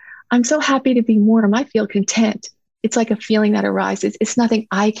outside, I'm so happy to be warm, I feel content. It's like a feeling that arises. It's nothing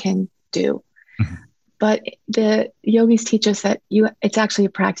I can do. Mm-hmm. But the yogis teach us that it's actually a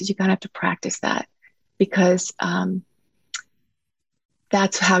practice. You kind of have to practice that, because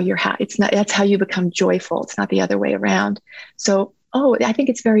that's how that's how you become joyful. It's not the other way around. So, I think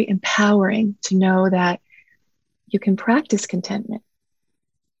it's very empowering to know that you can practice contentment.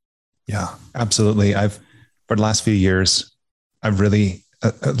 Yeah, absolutely. For the last few years,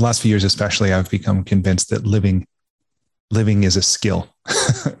 especially, I've become convinced that living is a skill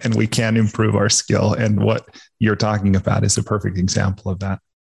and we can improve our skill. And what you're talking about is a perfect example of that.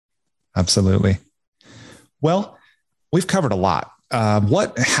 Absolutely. Well, we've covered a lot.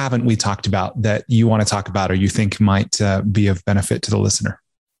 What haven't we talked about that you want to talk about or you think might be of benefit to the listener?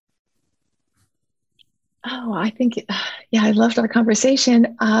 I think, I loved our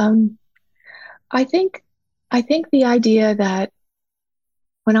conversation. I think the idea that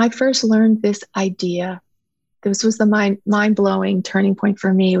when I first learned this idea, this was the mind-blowing turning point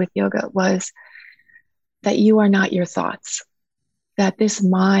for me with yoga, was that you are not your thoughts, that this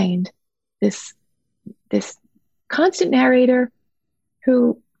mind, this constant narrator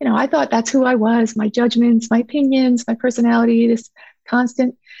who, I thought that's who I was, my judgments, my opinions, my personality, this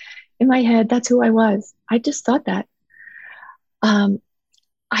constant in my head, that's who I was. I just thought that. I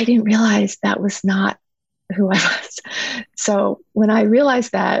didn't realize that was not who I was. So when I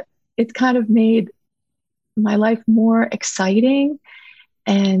realized that, it kind of made my life more exciting.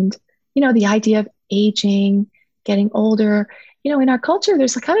 And, the idea of aging, getting older, in our culture,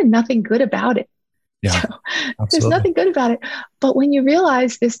 there's kind of nothing good about it. Yeah, so, there's nothing good about it. But when you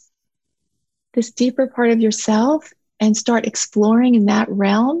realize this deeper part of yourself and start exploring in that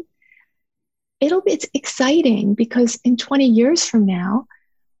realm, it's exciting because in 20 years from now,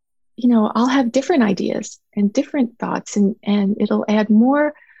 I'll have different ideas and different thoughts, and it'll add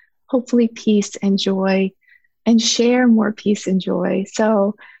more, hopefully, peace and joy, and share more peace and joy.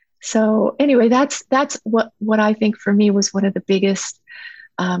 So anyway, that's what I think for me was one of the biggest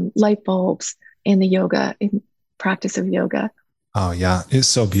light bulbs in in practice of yoga. Oh yeah, it's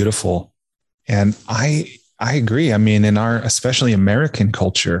so beautiful. And I agree. I mean, in our especially American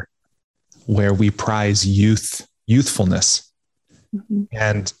culture where we prize youthfulness Mm-hmm.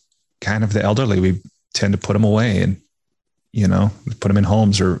 and kind of the elderly, we tend to put them away and, put them in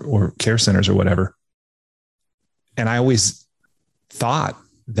homes or care centers or whatever. And I always thought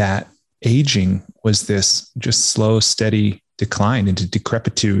that aging was this just slow, steady decline into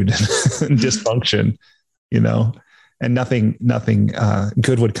decrepitude and dysfunction, and nothing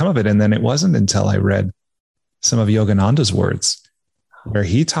good would come of it. And then it wasn't until I read some of Yogananda's words where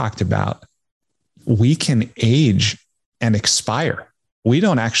he talked about we can age and expire. We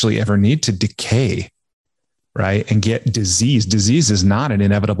don't actually ever need to decay, right? And get disease. Disease is not an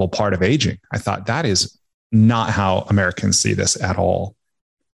inevitable part of aging. I thought that is not how Americans see this at all.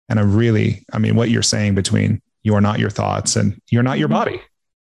 And what you're saying between you are not your thoughts and you're not your body.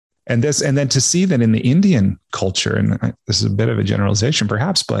 And then to see that in the Indian culture, and this is a bit of a generalization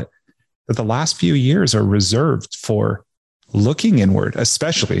perhaps, but that the last few years are reserved for looking inward,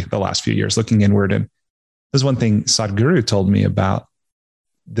 especially the last few years, looking inward. And there's one thing Sadhguru told me about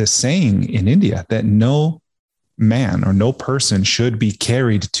this saying in India that no man or no person should be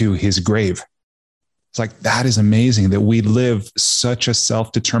carried to his grave. It's like, that is amazing that we live such a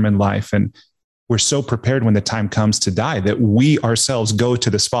self-determined life. And we're so prepared when the time comes to die that we ourselves go to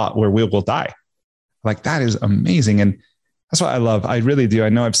the spot where we will die. Like, that is amazing. And that's what I love. I really do. I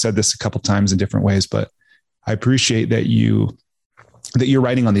know I've said this a couple of times in different ways, but I appreciate that you're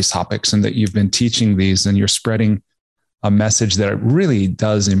writing on these topics and that you've been teaching these and you're spreading a message that really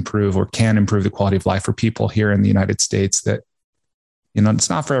does improve or can improve the quality of life for people here in the United States. That, it's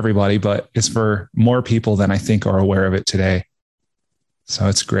not for everybody, but it's for more people than I think are aware of it today. So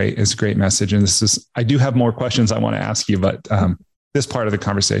it's great. It's a great message. And I do have more questions I want to ask you, but this part of the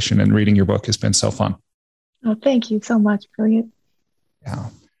conversation and reading your book has been so fun. Oh, thank you so much. Brilliant. Yeah.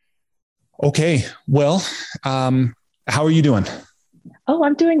 Okay. Well, how are you doing? Oh,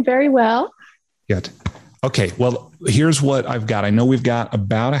 I'm doing very well. Good. Okay. Well, here's what I've got. I know we've got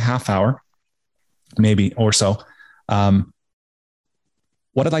about a half hour, maybe or so.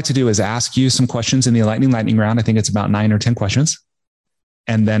 What I'd like to do is ask you some questions in the lightning round. I think it's about 9 or 10 questions.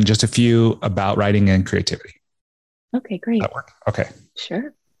 And then just a few about writing and creativity. Okay, great. That work? Okay.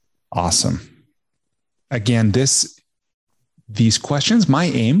 Sure. Awesome. Again, these questions, my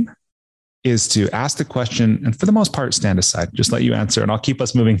aim is to ask the question and for the most part, stand aside, just let you answer and I'll keep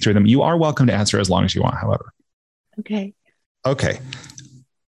us moving through them. You are welcome to answer as long as you want, however. Okay. Okay.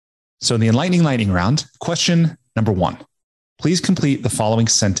 So the enlightening lightning round, question number 1, please complete the following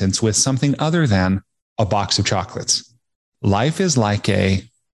sentence with something other than a box of chocolates. Life is like a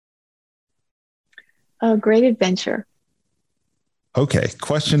great adventure. Okay.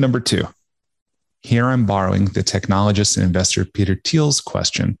 Question number 2. Here I'm borrowing the technologist and investor Peter Thiel's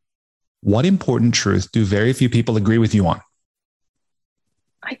question. What important truth do very few people agree with you on?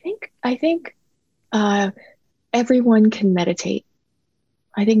 I think everyone can meditate.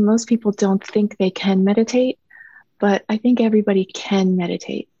 I think most people don't think they can meditate, but I think everybody can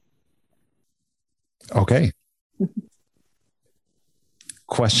meditate. Okay.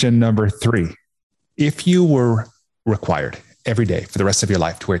 Question number 3. If you were required every day for the rest of your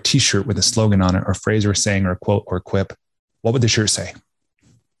life to wear a t-shirt with a slogan on it or a phrase or a saying or a quote or a quip, what would the shirt say?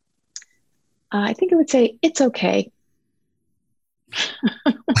 I think it would say, it's okay.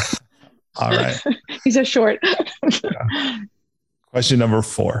 All right. These are short. Yeah. Question number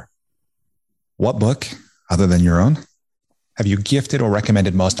 4. What book, other than your own, have you gifted or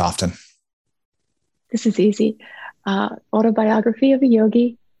recommended most often? This is easy. Autobiography of a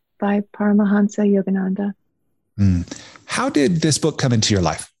Yogi by Paramahansa Yogananda. How did this book come into your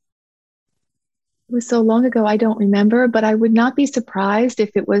life? It was so long ago, I don't remember, but I would not be surprised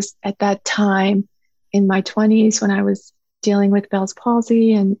if it was at that time in my 20s when I was dealing with Bell's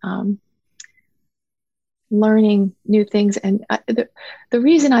palsy and learning new things. And the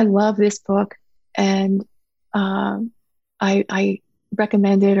reason I love this book and I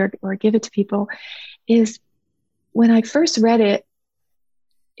recommend it or give it to people is when I first read it,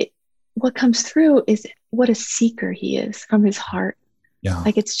 what comes through is what a seeker he is from his heart. Yeah.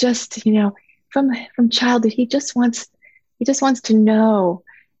 Like it's just, from childhood, he just wants to know,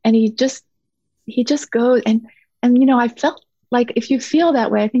 and he just goes and I like if you feel that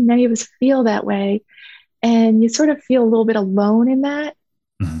way, I think many of us feel that way, and you sort of feel a little bit alone in that.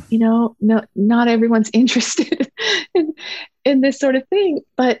 Mhm. No, not everyone's interested in, in this sort of thing.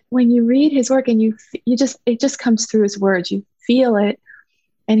 But when you read his work and it just comes through his words, you feel it,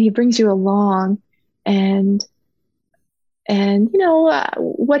 and he brings you along, and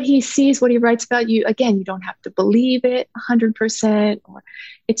what he sees, what he writes about you. Again, you don't have to believe it 100%, or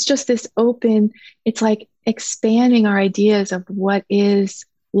it's just this open. It's like expanding our ideas of what is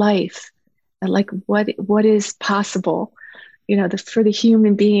life, and like what is possible, for the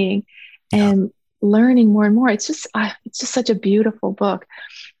human being, Yeah. and learning more and more. It's just such a beautiful book.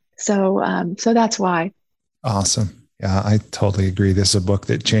 So that's why. Awesome. Yeah, I totally agree. This is a book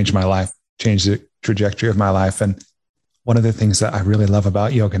that changed my life, changed the trajectory of my life. And one of the things that I really love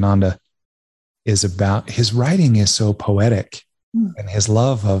about Yogananda is about his writing is so poetic, Mm. and his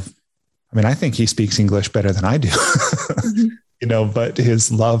love of, I mean, I think he speaks English better than I do, Mhm. but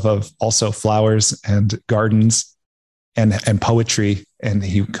his love of also flowers and gardens and poetry. And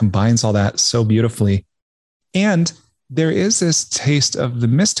he combines all that so beautifully. And there is this taste of the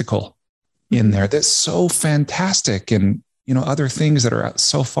mystical in Mhm. there that's so fantastic. And, other things that are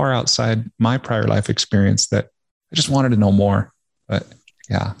so far outside my prior life experience that I just wanted to know more. But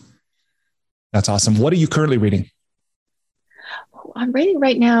yeah, that's awesome. What are you currently reading? I'm reading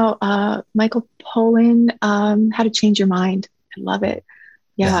right now, Michael Pollan, How to Change Your Mind. I love it.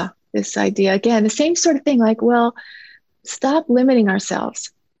 Yeah. Yeah, this idea again, the same sort of thing. Like, well, stop limiting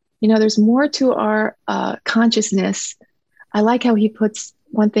ourselves. There's more to our consciousness. I like how he puts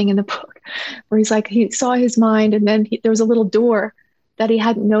one thing in the book where he's like, he saw his mind, and then there was a little door that he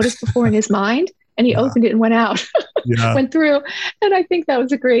hadn't noticed before in his mind, and he Yeah. opened it and went out, Yeah. went through. And I think that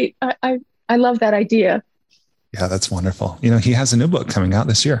was a great, I love that idea. Yeah. That's wonderful. He has a new book coming out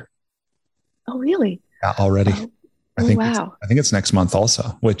this year. Oh, really? Yeah, already. Oh, I oh think it's, wow. I think it's next month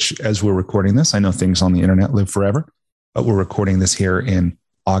also, which as we're recording this, I know things on the internet live forever, but we're recording this here in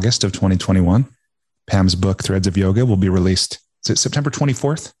August of 2021. Pam's book, Threads of Yoga, will be released. Is it September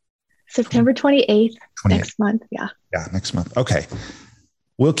 24th? September 28th, 28th. next month. Yeah. Yeah, next month. Okay.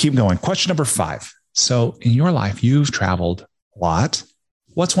 We'll keep going. Question number 5. So in your life, you've traveled a lot.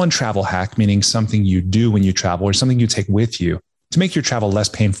 What's one travel hack, meaning something you do when you travel or something you take with you to make your travel less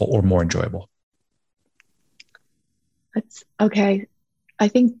painful or more enjoyable? That's okay. I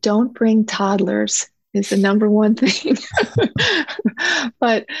think don't bring toddlers is the number one thing.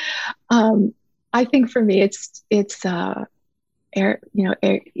 But um, I think for me, it's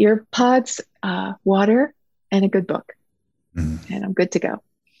ear pods, water, and a good book, Mm, and I'm good to go.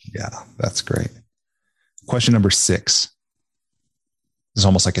 yeah, that's great. Question number 6 is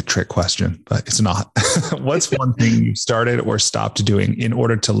almost like a trick question, but it's not. What's one thing you started or stopped doing in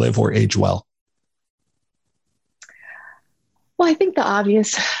order to live or age well? Well, I think the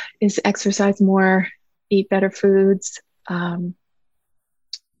obvious is exercise more, eat better foods. Um,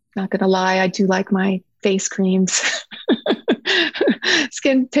 Not gonna lie, I do like my face creams,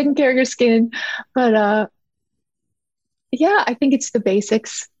 skin, taking care of your skin. But yeah, I think it's the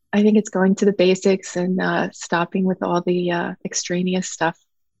basics. I think it's going to the basics and stopping with all the extraneous stuff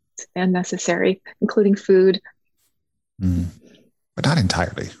unnecessary, including food. Mm, but not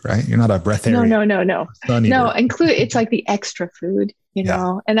entirely, right? You're not a No, breatharian, no, no, no, sun no. eater. Include it's like the extra food,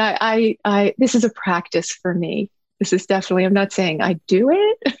 Yeah. And this is a practice for me. This is definitely. I'm not saying I do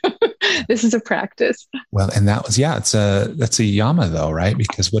it. This is a practice. Well, and that was, yeah, that's a yama though, right?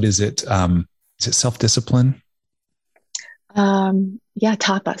 Because what is it? Is it self-discipline? Yeah,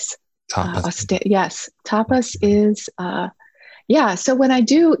 tapas. Tapas. Yes, tapas is yeah. So when I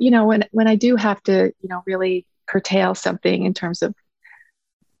do, when I do have to, really curtail something in terms of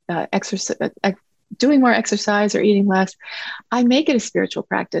exercise, doing more exercise or eating less, I make it a spiritual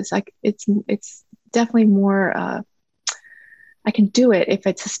practice. Like it's definitely more. I can do it if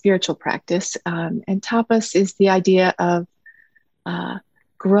it's a spiritual practice. And tapas is the idea of uh,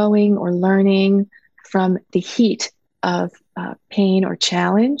 growing or learning from the heat of pain or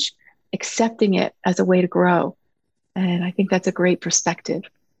challenge, accepting it as a way to grow. And I think that's a great perspective.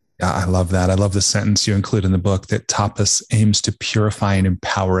 Yeah, I love that. I love the sentence you include in the book that tapas aims to purify and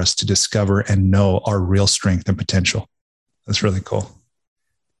empower us to discover and know our real strength and potential. That's really cool.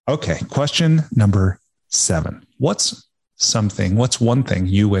 Okay. Question number 7. What's one thing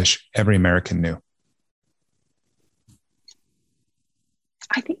you wish every American knew?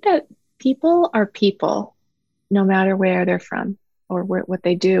 I think that people are people, no matter where they're from or what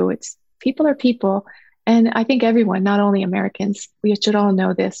they do. It's people are people. And I think everyone, not only Americans, we should all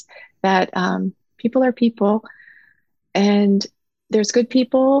know this, that people are people, and there's good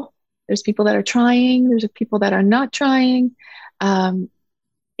people There's people that are trying. There's people that are not trying, in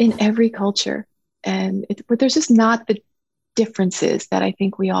every culture. But there's just not the differences that I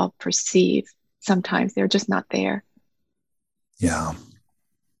think we all perceive. Sometimes they're just not there. Yeah,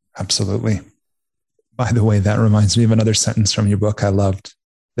 absolutely. By the way, that reminds me of another sentence from your book I loved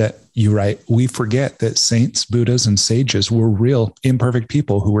that you write. We forget that saints, Buddhas, and sages were real, imperfect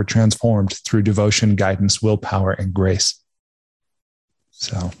people who were transformed through devotion, guidance, willpower, and grace.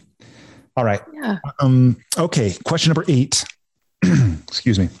 So, all right. Yeah. Okay. Question number 8.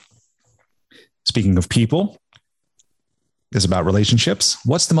 Excuse me. Speaking of people, is about relationships.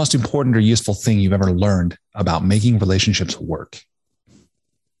 What's the most important or useful thing you've ever learned about making relationships work?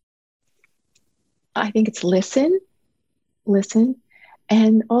 I think it's listen,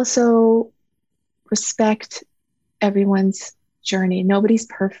 and also respect everyone's journey. Nobody's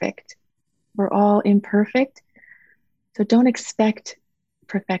perfect. We're all imperfect. So don't expect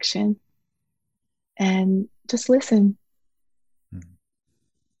perfection, and just listen.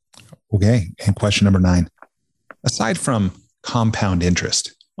 Okay. And question number 9. Aside from compound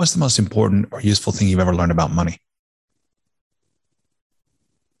interest, what's the most important or useful thing you've ever learned about money?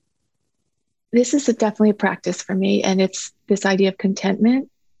 This is definitely a practice for me, and it's this idea of contentment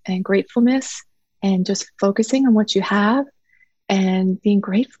and gratefulness and just focusing on what you have and being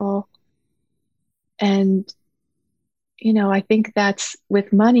grateful. And, I think that's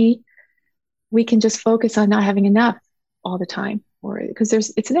with money, we can just focus on not having enough all the time, or because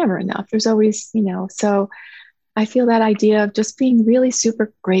it's never enough. There's always, so I feel that idea of just being really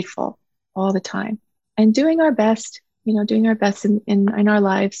super grateful all the time and doing our best, in our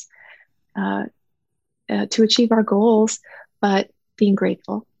lives to achieve our goals, but being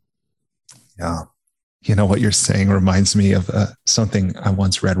grateful. Yeah. What you're saying reminds me of something I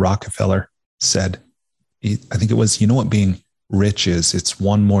once read Rockefeller said. I think it was, what being rich is? It's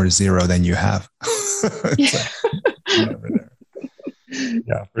one more zero than you have.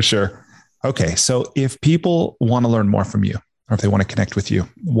 Yeah, for sure. Okay. So if people want to learn more from you, or if they want to connect with you,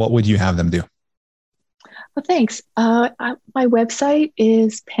 what would you have them do? Well, thanks. My website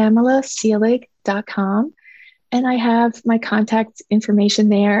is PamelaSeelig.com, and I have my contact information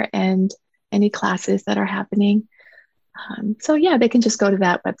there and any classes that are happening. So yeah, they can just go to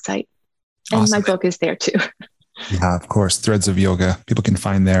that website. And awesome. My book is there too. Yeah, of course. Threads of Yoga. People can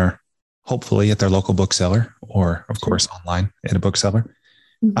find there, hopefully at their local bookseller, or of course online at a bookseller.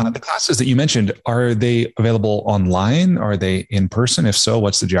 Mm-hmm. The classes that you mentioned, are they available online? Are they in person? If so,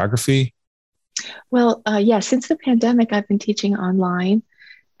 what's the geography? Well, since the pandemic, I've been teaching online,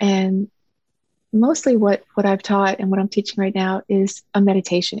 and mostly what I've taught and what I'm teaching right now is a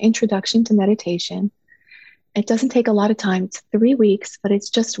meditation, introduction to meditation. It doesn't take a lot of time. It's 3 weeks, but it's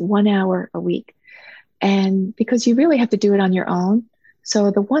just 1 hour a week. And because you really have to do it on your own. So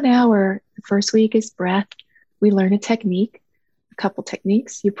the 1 hour, the first week is breath. We learn a couple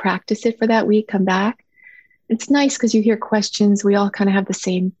techniques. You practice it for that week, come back. It's nice because you hear questions. We all kind of have the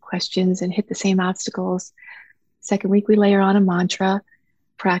same questions and hit the same obstacles. Second week, we layer on a mantra,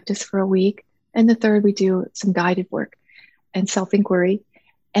 practice for a week. And the third, we do some guided work and self-inquiry.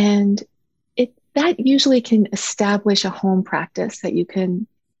 And that usually can establish a home practice that you can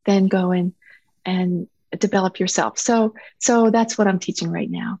then go in and develop yourself. So that's what I'm teaching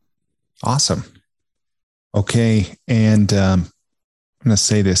right now. Awesome. Okay. And I'm going to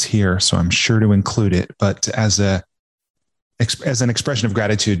say this here, so I'm sure to include it, but as an expression of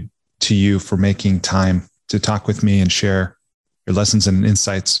gratitude to you for making time to talk with me and share your lessons and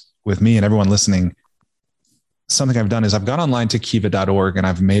insights with me and everyone listening, something I've done is I've gone online to kiva.org and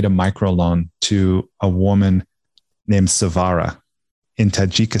I've made a microloan to a woman named Savara in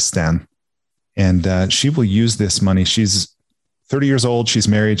Tajikistan. And she will use this money. She's 30 years old. She's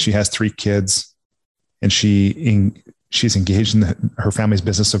married. She has 3 kids, and she's engaged in her family's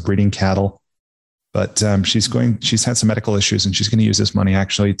business of breeding cattle. But she's had some medical issues, and she's going to use this money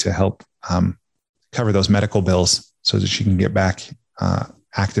actually to help cover those medical bills so that she can get back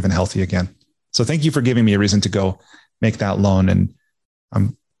active and healthy again. So thank you for giving me a reason to go make that loan. And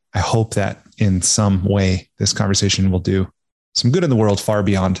I hope that in some way this conversation will do some good in the world far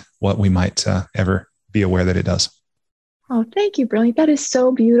beyond what we might ever be aware that it does. Oh, thank you, Brilliant. That is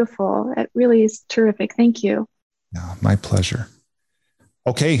so beautiful. It really is terrific. Thank you. Yeah, my pleasure.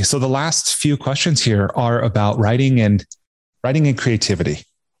 Okay, so the last few questions here are about writing and creativity.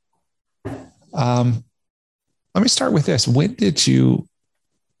 Let me start with this. When did you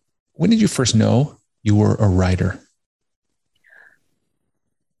first know you were a writer?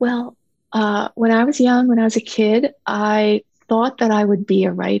 Well, when I was young, when I was a kid, I thought that I would be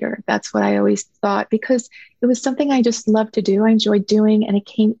a writer. That's what I always thought, because it was something I just loved to do. I enjoyed doing, and it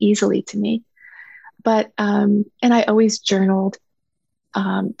came easily to me. But and I always journaled.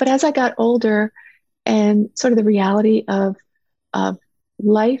 But as I got older, and sort of the reality of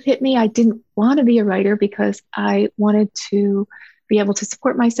life hit me, I didn't want to be a writer because I wanted to be able to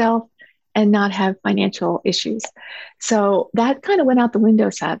support myself and not have financial issues. So that kind of went out the window,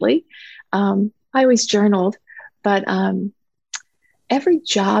 sadly. I always journaled, but every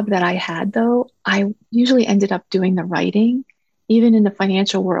job that I had, though, I usually ended up doing the writing. Even in the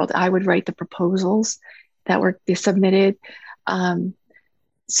financial world, I would write the proposals that were submitted.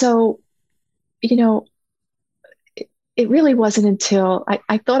 So, you know, it really wasn't until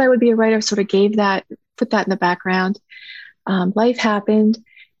I thought I would be a writer, sort of put that in the background. Life happened.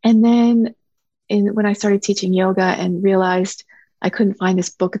 And then when I started teaching yoga and realized I couldn't find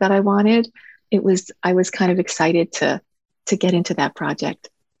this book that I wanted, I was kind of excited to get into that project.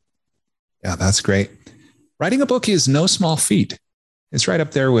 Yeah, that's great. Writing a book is no small feat. It's right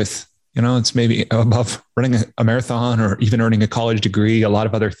up there with, it's maybe above running a marathon or even earning a college degree, a lot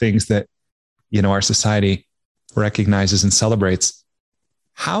of other things that, our society recognizes and celebrates.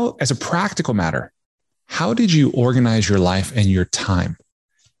 How, as a practical matter, how did you organize your life and your time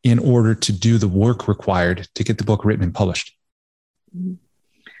in order to do the work required to get the book written and published?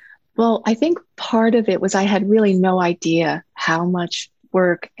 Well, I think part of it was I had really no idea how much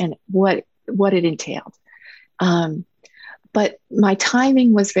work and what it entailed. But my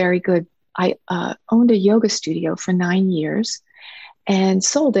timing was very good. I owned a yoga studio for 9 years and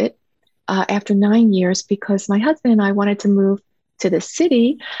sold it after 9 years because my husband and I wanted to move to the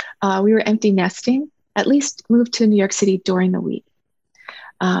city. We were empty nesting, at least move to New York City during the week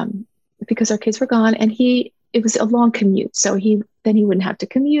because our kids were gone, and it was a long commute. So then he wouldn't have to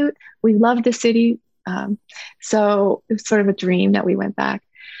commute. We loved the city. So it was sort of a dream that we went back.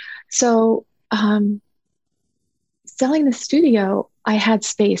 So selling the studio, I had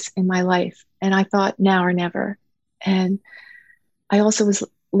space in my life, and I thought now or never. And I also was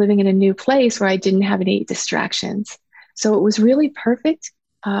living in a new place where I didn't have any distractions. So it was really perfect.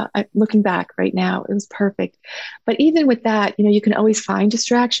 Looking back right now, it was perfect. But even with that, you can always find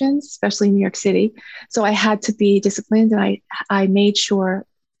distractions, especially in New York City. So I had to be disciplined, and I made sure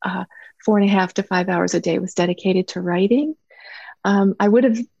 4.5 to 5 hours a day was dedicated to writing. I would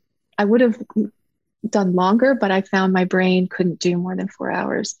have done longer, but I found my brain couldn't do more than 4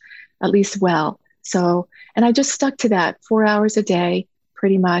 hours, at least well. So, and I just stuck to that 4 hours a day,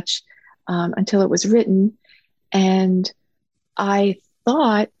 pretty much, until it was written. And I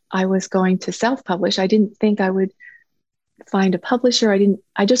thought I was going to self-publish. I didn't think I would find a publisher.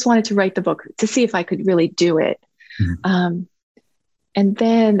 I just wanted to write the book to see if I could really do it. Mm-hmm. And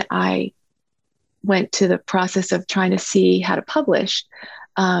then I went to the process of trying to see how to publish.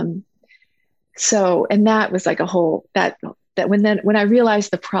 So, and that was like a whole, that when I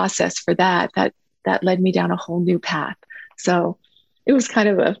realized the process for that led me down a whole new path. So it was kind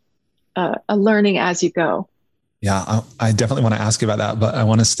of a learning as you go. Yeah, I definitely want to ask you about that, but I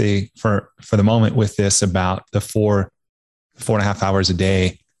want to stay for the moment with this about the 4.5 hours a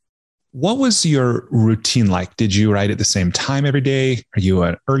day. What was your routine like? Did you write at the same time every day? Are you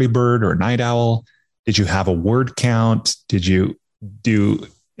an early bird or a night owl? Did you have a word count? Did you do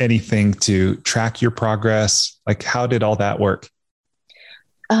anything to track your progress? Like, how did all that work?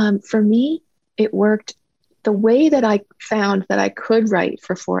 For me, it worked. The way that I found that I could write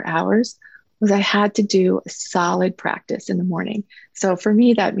for 4 hours was I had to do a solid practice in the morning. So for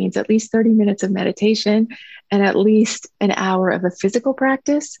me, that means at least 30 minutes of meditation and at least an hour of a physical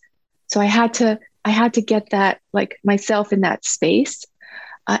practice. So I had to get that, like, myself in that space.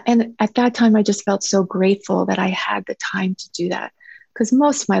 And at that time, I just felt so grateful that I had the time to do that. Because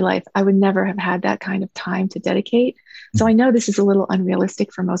most of my life, I would never have had that kind of time to dedicate. So I know this is a little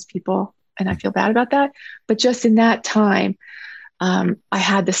unrealistic for most people, and I feel bad about that. But just in that time, I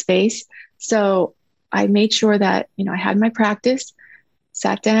had the space. So I made sure that, I had my practice,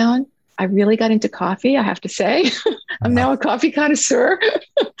 sat down. I really got into coffee, I have to say. I'm now a coffee connoisseur.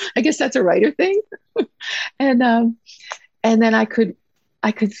 I guess that's a writer thing. And then I could,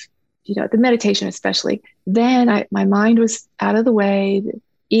 the meditation especially, then my mind was out of the way. The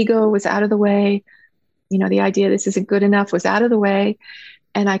ego was out of the way. The idea this isn't good enough was out of the way.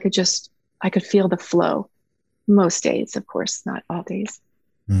 And I could feel the flow most days, of course, not all days.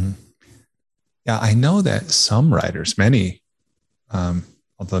 Mm-hmm. Yeah, I know that some writers, many,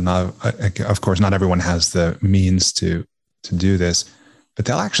 although not, of course, not everyone has the means to do this, but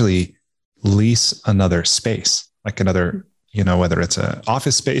they'll actually lease another space, like another whether it's an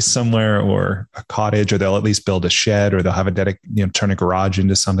office space somewhere or a cottage, or they'll at least build a shed, or they'll have turn a garage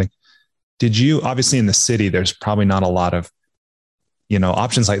into something. Did you, obviously in the city, there's probably not a lot of,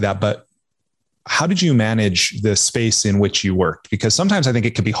 options like that, but how did you manage the space in which you worked? Because sometimes I think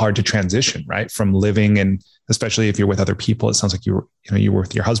it could be hard to transition, right? From living, and especially if you're with other people, it sounds like you were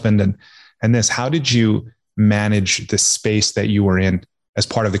with your husband and this, how did you manage the space that you were in as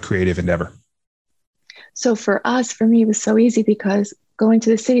part of the creative endeavor? So for me, it was so easy because going to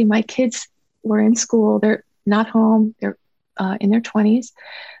the city, my kids were in school. They're not home. They're in their 20s.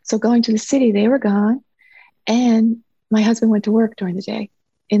 So going to the city, they were gone. And my husband went to work during the day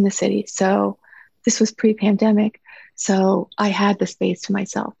in the city. So this was pre-pandemic. So I had the space to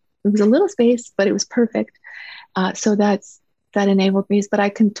myself. It was a little space, but it was perfect. So that enabled me. But I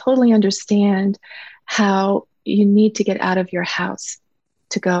can totally understand how you need to get out of your house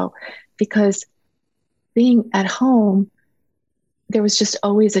to go, because being at home, there was just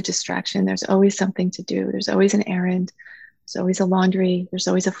always a distraction. There's always something to do. There's always an errand. There's always a laundry. There's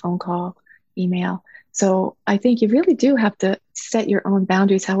always a phone call, email. So I think you really do have to set your own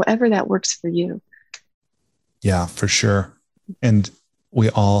boundaries, however that works for you. Yeah, for sure. And we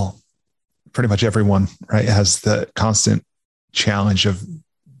all, pretty much everyone, right, has the constant challenge of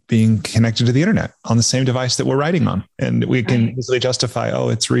being connected to the internet on the same device that we're writing on. And we can easily justify, oh,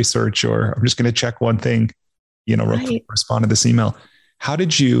 it's research, or I'm just going to check one thing, real quick, respond to this email. How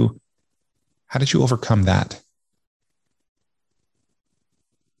did you overcome that?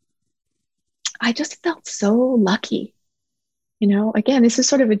 I just felt so lucky. Again, this is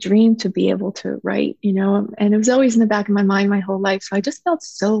sort of a dream to be able to write, and it was always in the back of my mind my whole life. So I just felt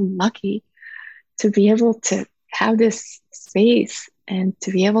so lucky to be able to have this space and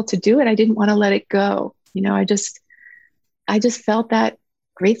to be able to do it. I didn't want to let it go. I just felt that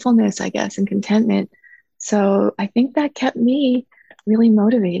gratefulness, I guess, and contentment. So I think that kept me really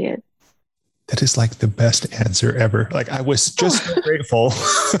motivated. That is like the best answer ever. Like, I was just so grateful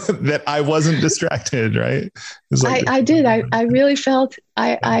that I wasn't distracted. Right. I did. I really felt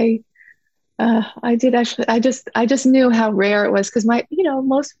I did actually. I just knew how rare it was, because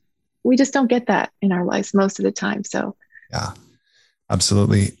we just don't get that in our lives most of the time. So yeah,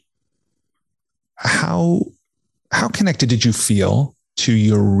 absolutely. How connected did you feel to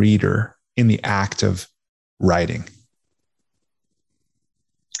your reader in the act of writing?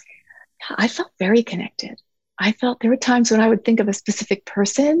 I felt very connected. I felt there were times when I would think of a specific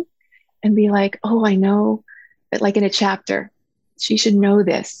person and be like, oh, I know that, like in a chapter, she should know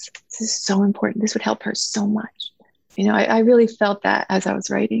this. This is so important. This would help her so much. I really felt that as I was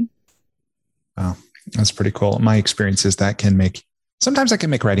writing. Wow, that's pretty cool. My experience is sometimes that can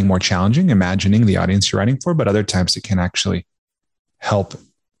make writing more challenging, imagining the audience you're writing for, but other times it can actually help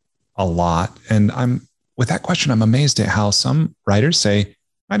a lot. And with that question, I'm amazed at how some writers say,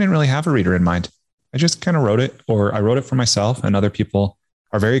 I didn't really have a reader in mind. I just kind of wrote it, or I wrote it for myself, and other people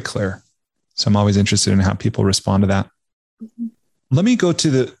are very clear. So I'm always interested in how people respond to that. Mm-hmm. Let me go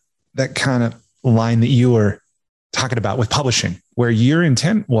to that kind of line that you were talking about with publishing, where your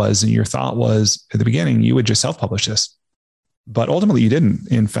intent was, and your thought was at the beginning, you would just self-publish this, but ultimately you didn't.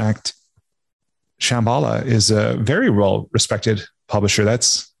 In fact, Shambhala is a very well-respected publisher.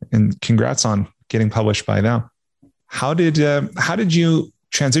 And congrats on getting published by them. How did you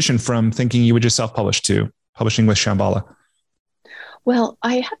transition from thinking you would just self-publish to publishing with Shambhala? Well,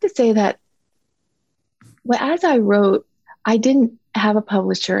 I have to say that as I wrote, I didn't have a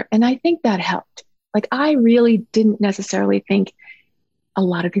publisher, and I think that helped. Like, I really didn't necessarily think a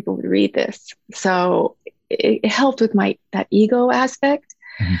lot of people would read this. So it helped with that ego aspect.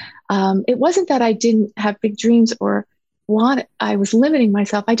 Mm-hmm. It wasn't that I didn't have big dreams or I was limiting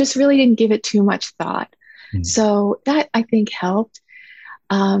myself. I just really didn't give it too much thought. Mm-hmm. So that, I think, helped.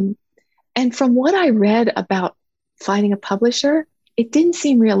 And from what I read about finding a publisher, it didn't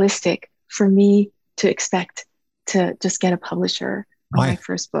seem realistic for me to expect to just get a publisher on my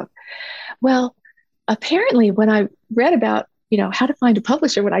first book. Well, apparently when I read about, how to find a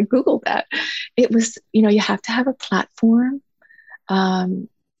publisher, when I Googled that, it was, you have to have a platform.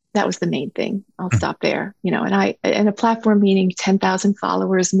 That was the main thing. I'll stop there, and a platform meaning 10,000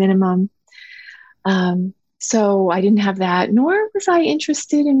 followers minimum. So I didn't have that, nor was I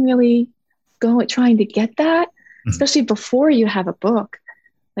interested in really trying to get that, especially before you have a book.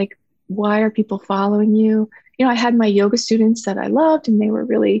 Like, why are people following you? I had my yoga students that I loved, and they were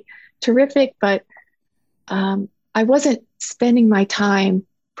really terrific, but I wasn't spending my time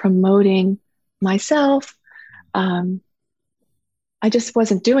promoting myself. I just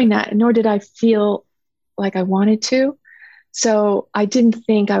wasn't doing that, nor did I feel like I wanted to. So I didn't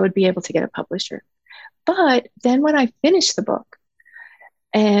think I would be able to get a publisher. But then when I finished the book,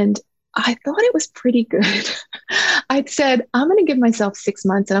 and I thought it was pretty good, I said, I'm going to give myself 6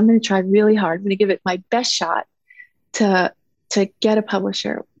 months and I'm going to try really hard. I'm going to give it my best shot to get a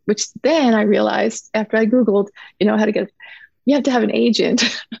publisher, which then I realized after I Googled, how to get, you have to have an agent.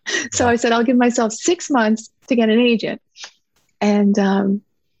 So Yeah. I said, I'll give myself 6 months to get an agent. And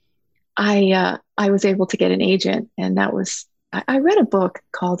I was able to get an agent. And that was, I read a book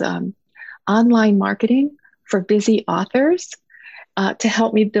called Online Marketing for Busy Authors to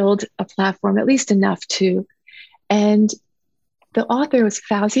help me build a platform, at least enough to. And the author was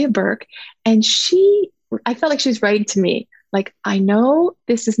Fausia Burke, and I felt like she was writing to me. Like, I know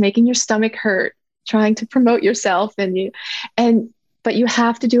this is making your stomach hurt trying to promote yourself, but you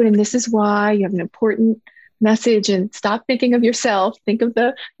have to do it. And this is why you have an important message, and stop thinking of yourself, think of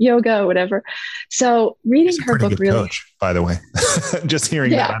the yoga or whatever. So reading She's a her pretty book good coach, by the way. Just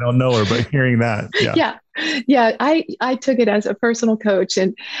hearing that. I don't know her, but hearing that. Yeah. Yeah. I took it as a personal coach,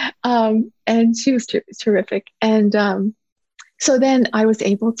 and she was terrific. And so then I was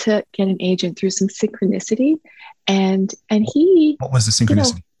able to get an agent through some synchronicity, and he. What was the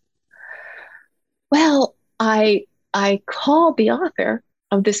synchronicity? Well, I called the author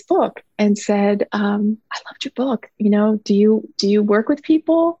of this book and said, I loved your book. Do you work with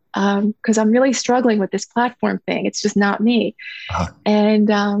people? Because I'm really struggling with this platform thing. It's just not me. Uh-huh.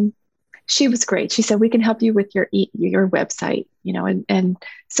 And she was great. She said, we can help you with your website, and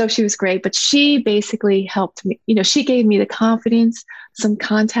so she was great. But she basically helped me. She gave me the confidence, some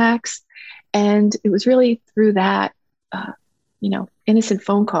contacts, and it was really through that, innocent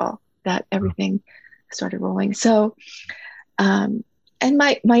phone call that everything started rolling. So, and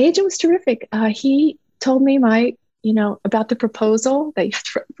my agent was terrific. He told me about the proposal,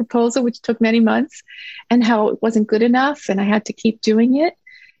 which took many months, and how it wasn't good enough, and I had to keep doing it,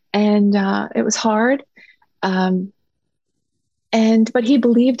 and it was hard. But he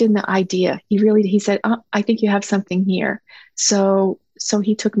believed in the idea. He said, I think you have something here. So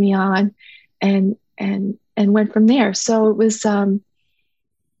he took me on, and went from there. So it was.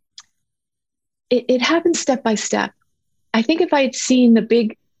 It happened step by step. I think if I had seen in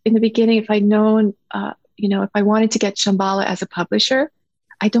the beginning, if I'd known, if I wanted to get Shambhala as a publisher,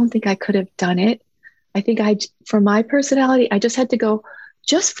 I don't think I could have done it. I think for my personality, I just had to go,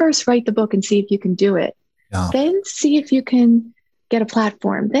 just first write the book and see if you can do it. Yeah. Then see if you can get a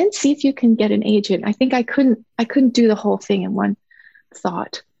platform. Then see if you can get an agent. I think I couldn't do the whole thing in one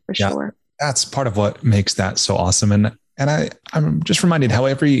thought, for sure. That's part of what makes that so awesome. And I'm just reminded how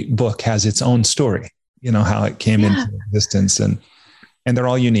every book has its own story, how it came into existence, and they're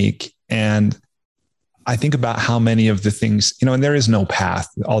all unique. And I think about how many of the things, and there is no path,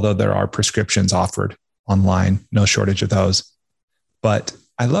 although there are prescriptions offered online, no shortage of those. But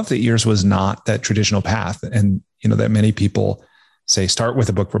I love that yours was not that traditional path. And, that many people say, start with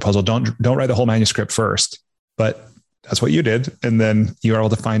a book proposal. Don't write the whole manuscript first, but that's what you did. And then you were able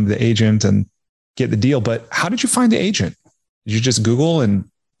to find the agent and get the deal. But how did you find the agent? Did you just Google and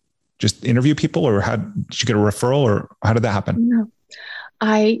just interview people, or how did you get a referral, or how did that happen? No,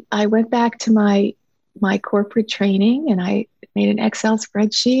 I went back to my corporate training, and I made an Excel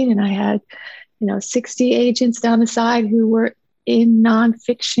spreadsheet, and I had, 60 agents down the side who were in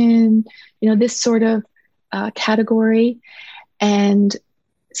nonfiction, this sort of category, and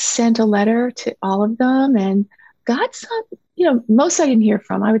sent a letter to all of them, and got some, most I didn't hear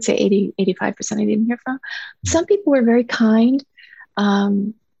from. I would say 85% I didn't hear from. Some people were very kind.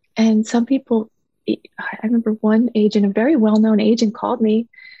 And some people, I remember one agent, a very well-known agent, called me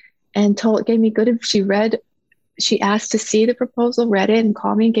and gave me she asked to see the proposal, read it, and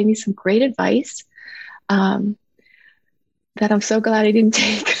called me and gave me some great advice that I'm so glad I didn't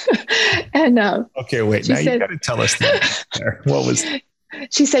take. And okay, wait, now you got to tell us that. What was?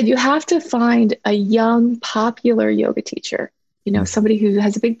 She said, you have to find a young, popular yoga teacher, somebody who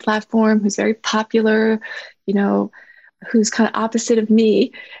has a big platform, who's very popular, who's kind of opposite of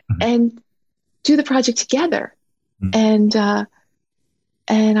me, and do the project together. And I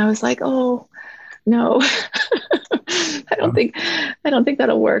was like, oh no, I don't think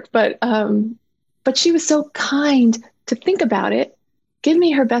that'll work. But she was so kind to think about it, give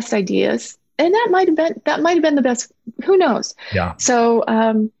me her best ideas. And that might have been the best, who knows? Yeah. So,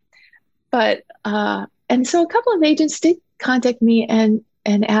 and so a couple of agents did contact me and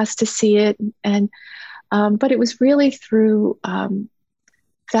asked to see it. But it was really through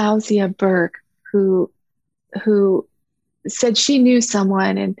Fausia Burke, who said she knew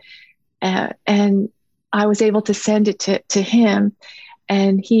someone, and I was able to send it to him,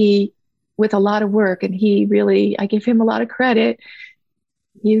 and he, with a lot of work, and I gave him a lot of credit.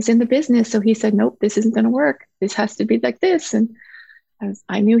 he was in the business. So he said, nope, this isn't going to work. This has to be like this. And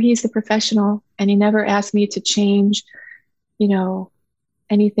I knew he's the professional, and he never asked me to change, you know,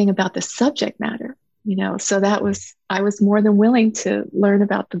 anything about the subject matter, so I was more than willing to learn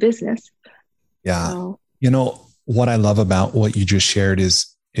about the business. Yeah. So, What I love about what you just shared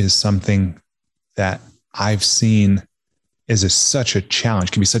is something that I've seen such a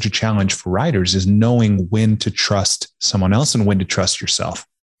challenge, can be such a challenge for writers, is knowing when to trust someone else and when to trust yourself,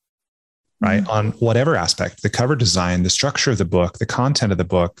 right? Mm-hmm. On whatever aspect, the cover design, the structure of the book, the content of the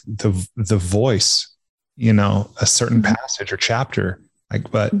book, the voice, a certain mm-hmm. passage or chapter,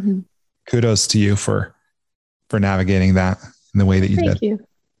 but mm-hmm. kudos to you for navigating that in the way that you did. Thank you.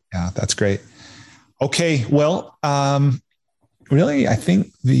 Yeah, that's great. Okay. Well, really, I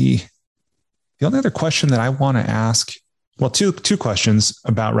think the only other question that I want to ask, well, two questions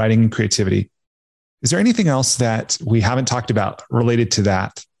about writing and creativity. Is there anything else that we haven't talked about related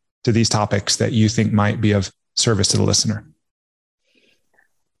to these topics that you think might be of service to the listener?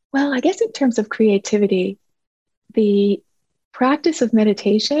 Well, I guess in terms of creativity, the practice of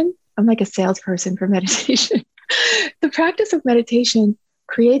meditation, I'm like a salesperson for meditation. The practice of meditation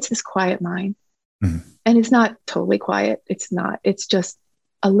creates this quiet mind. Mm-hmm. And it's not totally quiet. It's not. It's just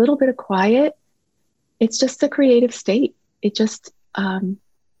a little bit of quiet. It's just a creative state. It just,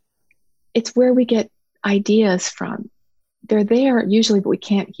 it's where we get ideas from. They're there usually, but we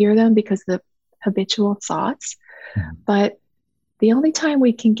can't hear them because of the habitual thoughts. Mm-hmm. But the only time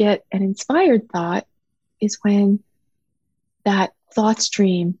we can get an inspired thought is when that thought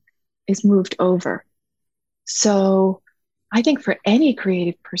stream is moved over. So I think for any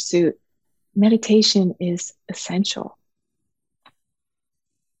creative pursuit, meditation is essential.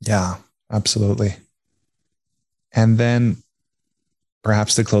 Yeah, absolutely. And then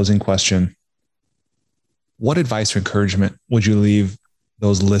perhaps the closing question: what advice or encouragement would you leave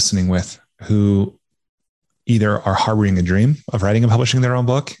those listening with who either are harboring a dream of writing and publishing their own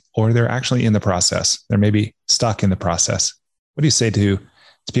book, or they're actually in the process? They're maybe stuck in the process. What do you say to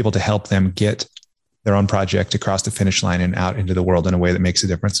people to help them get their own project across the finish line and out into the world in a way that makes a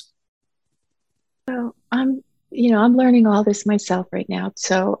difference? Well, I'm learning all this myself right now.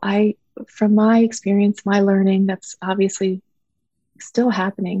 So from my experience, my learning, that's obviously still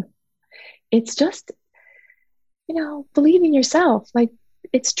happening. It's just, believe in yourself. Like,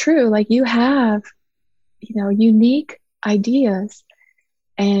 it's true. Like, you have, unique ideas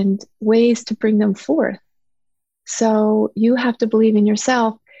and ways to bring them forth. So you have to believe in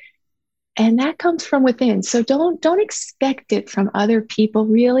yourself, and that comes from within. So don't expect it from other people,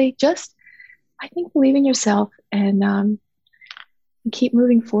 really. Just, I think, believe in yourself and keep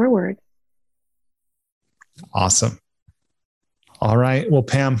moving forward. Awesome. All right. Well,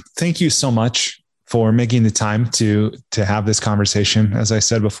 Pam, thank you so much for making the time to have this conversation. As I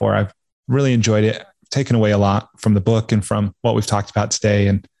said before, I've really enjoyed it. I've taken away a lot from the book and from what we've talked about today.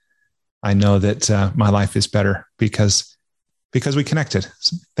 And I know that my life is better because we connected.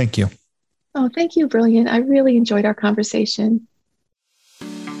 So thank you. Oh, thank you. Brilliant. I really enjoyed our conversation.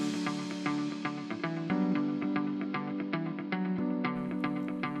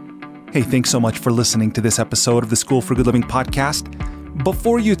 Hey, thanks so much for listening to this episode of the School for Good Living podcast.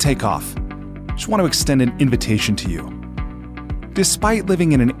 Before you take off, I just want to extend an invitation to you. Despite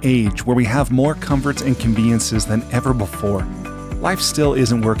living in an age where we have more comforts and conveniences than ever before, life still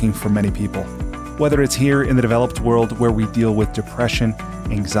isn't working for many people. Whether it's here in the developed world where we deal with depression,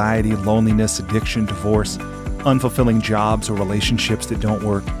 anxiety, loneliness, addiction, divorce, unfulfilling jobs or relationships that don't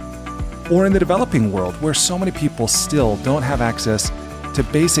work, or in the developing world where so many people still don't have access to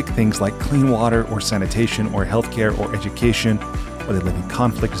basic things like clean water or sanitation or healthcare or education, or they live in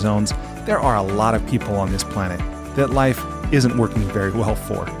conflict zones, there are a lot of people on this planet that life isn't working very well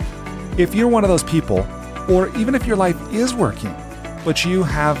for. If you're one of those people, or even if your life is working, but you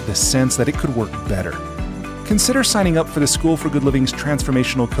have the sense that it could work better, consider signing up for the School for Good Living's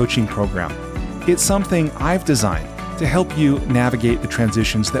transformational coaching program. It's something I've designed to help you navigate the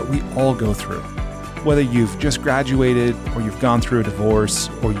transitions that we all go through. Whether you've just graduated, or you've gone through a divorce,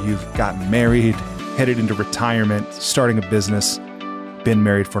 or you've gotten married, headed into retirement, starting a business, been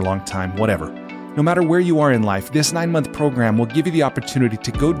married for a long time, whatever. No matter where you are in life, this 9-month program will give you the opportunity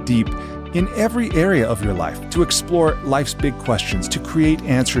to go deep in every area of your life, to explore life's big questions, to create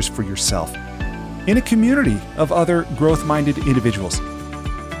answers for yourself in a community of other growth-minded individuals.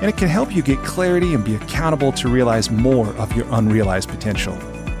 And it can help you get clarity and be accountable to realize more of your unrealized potential.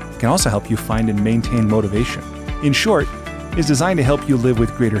 It can also help you find and maintain motivation. In short, it's designed to help you live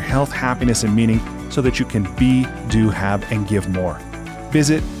with greater health, happiness, and meaning so that you can be, do, have, and give more.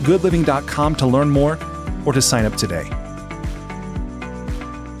 Visit goodliving.com to learn more or to sign up today.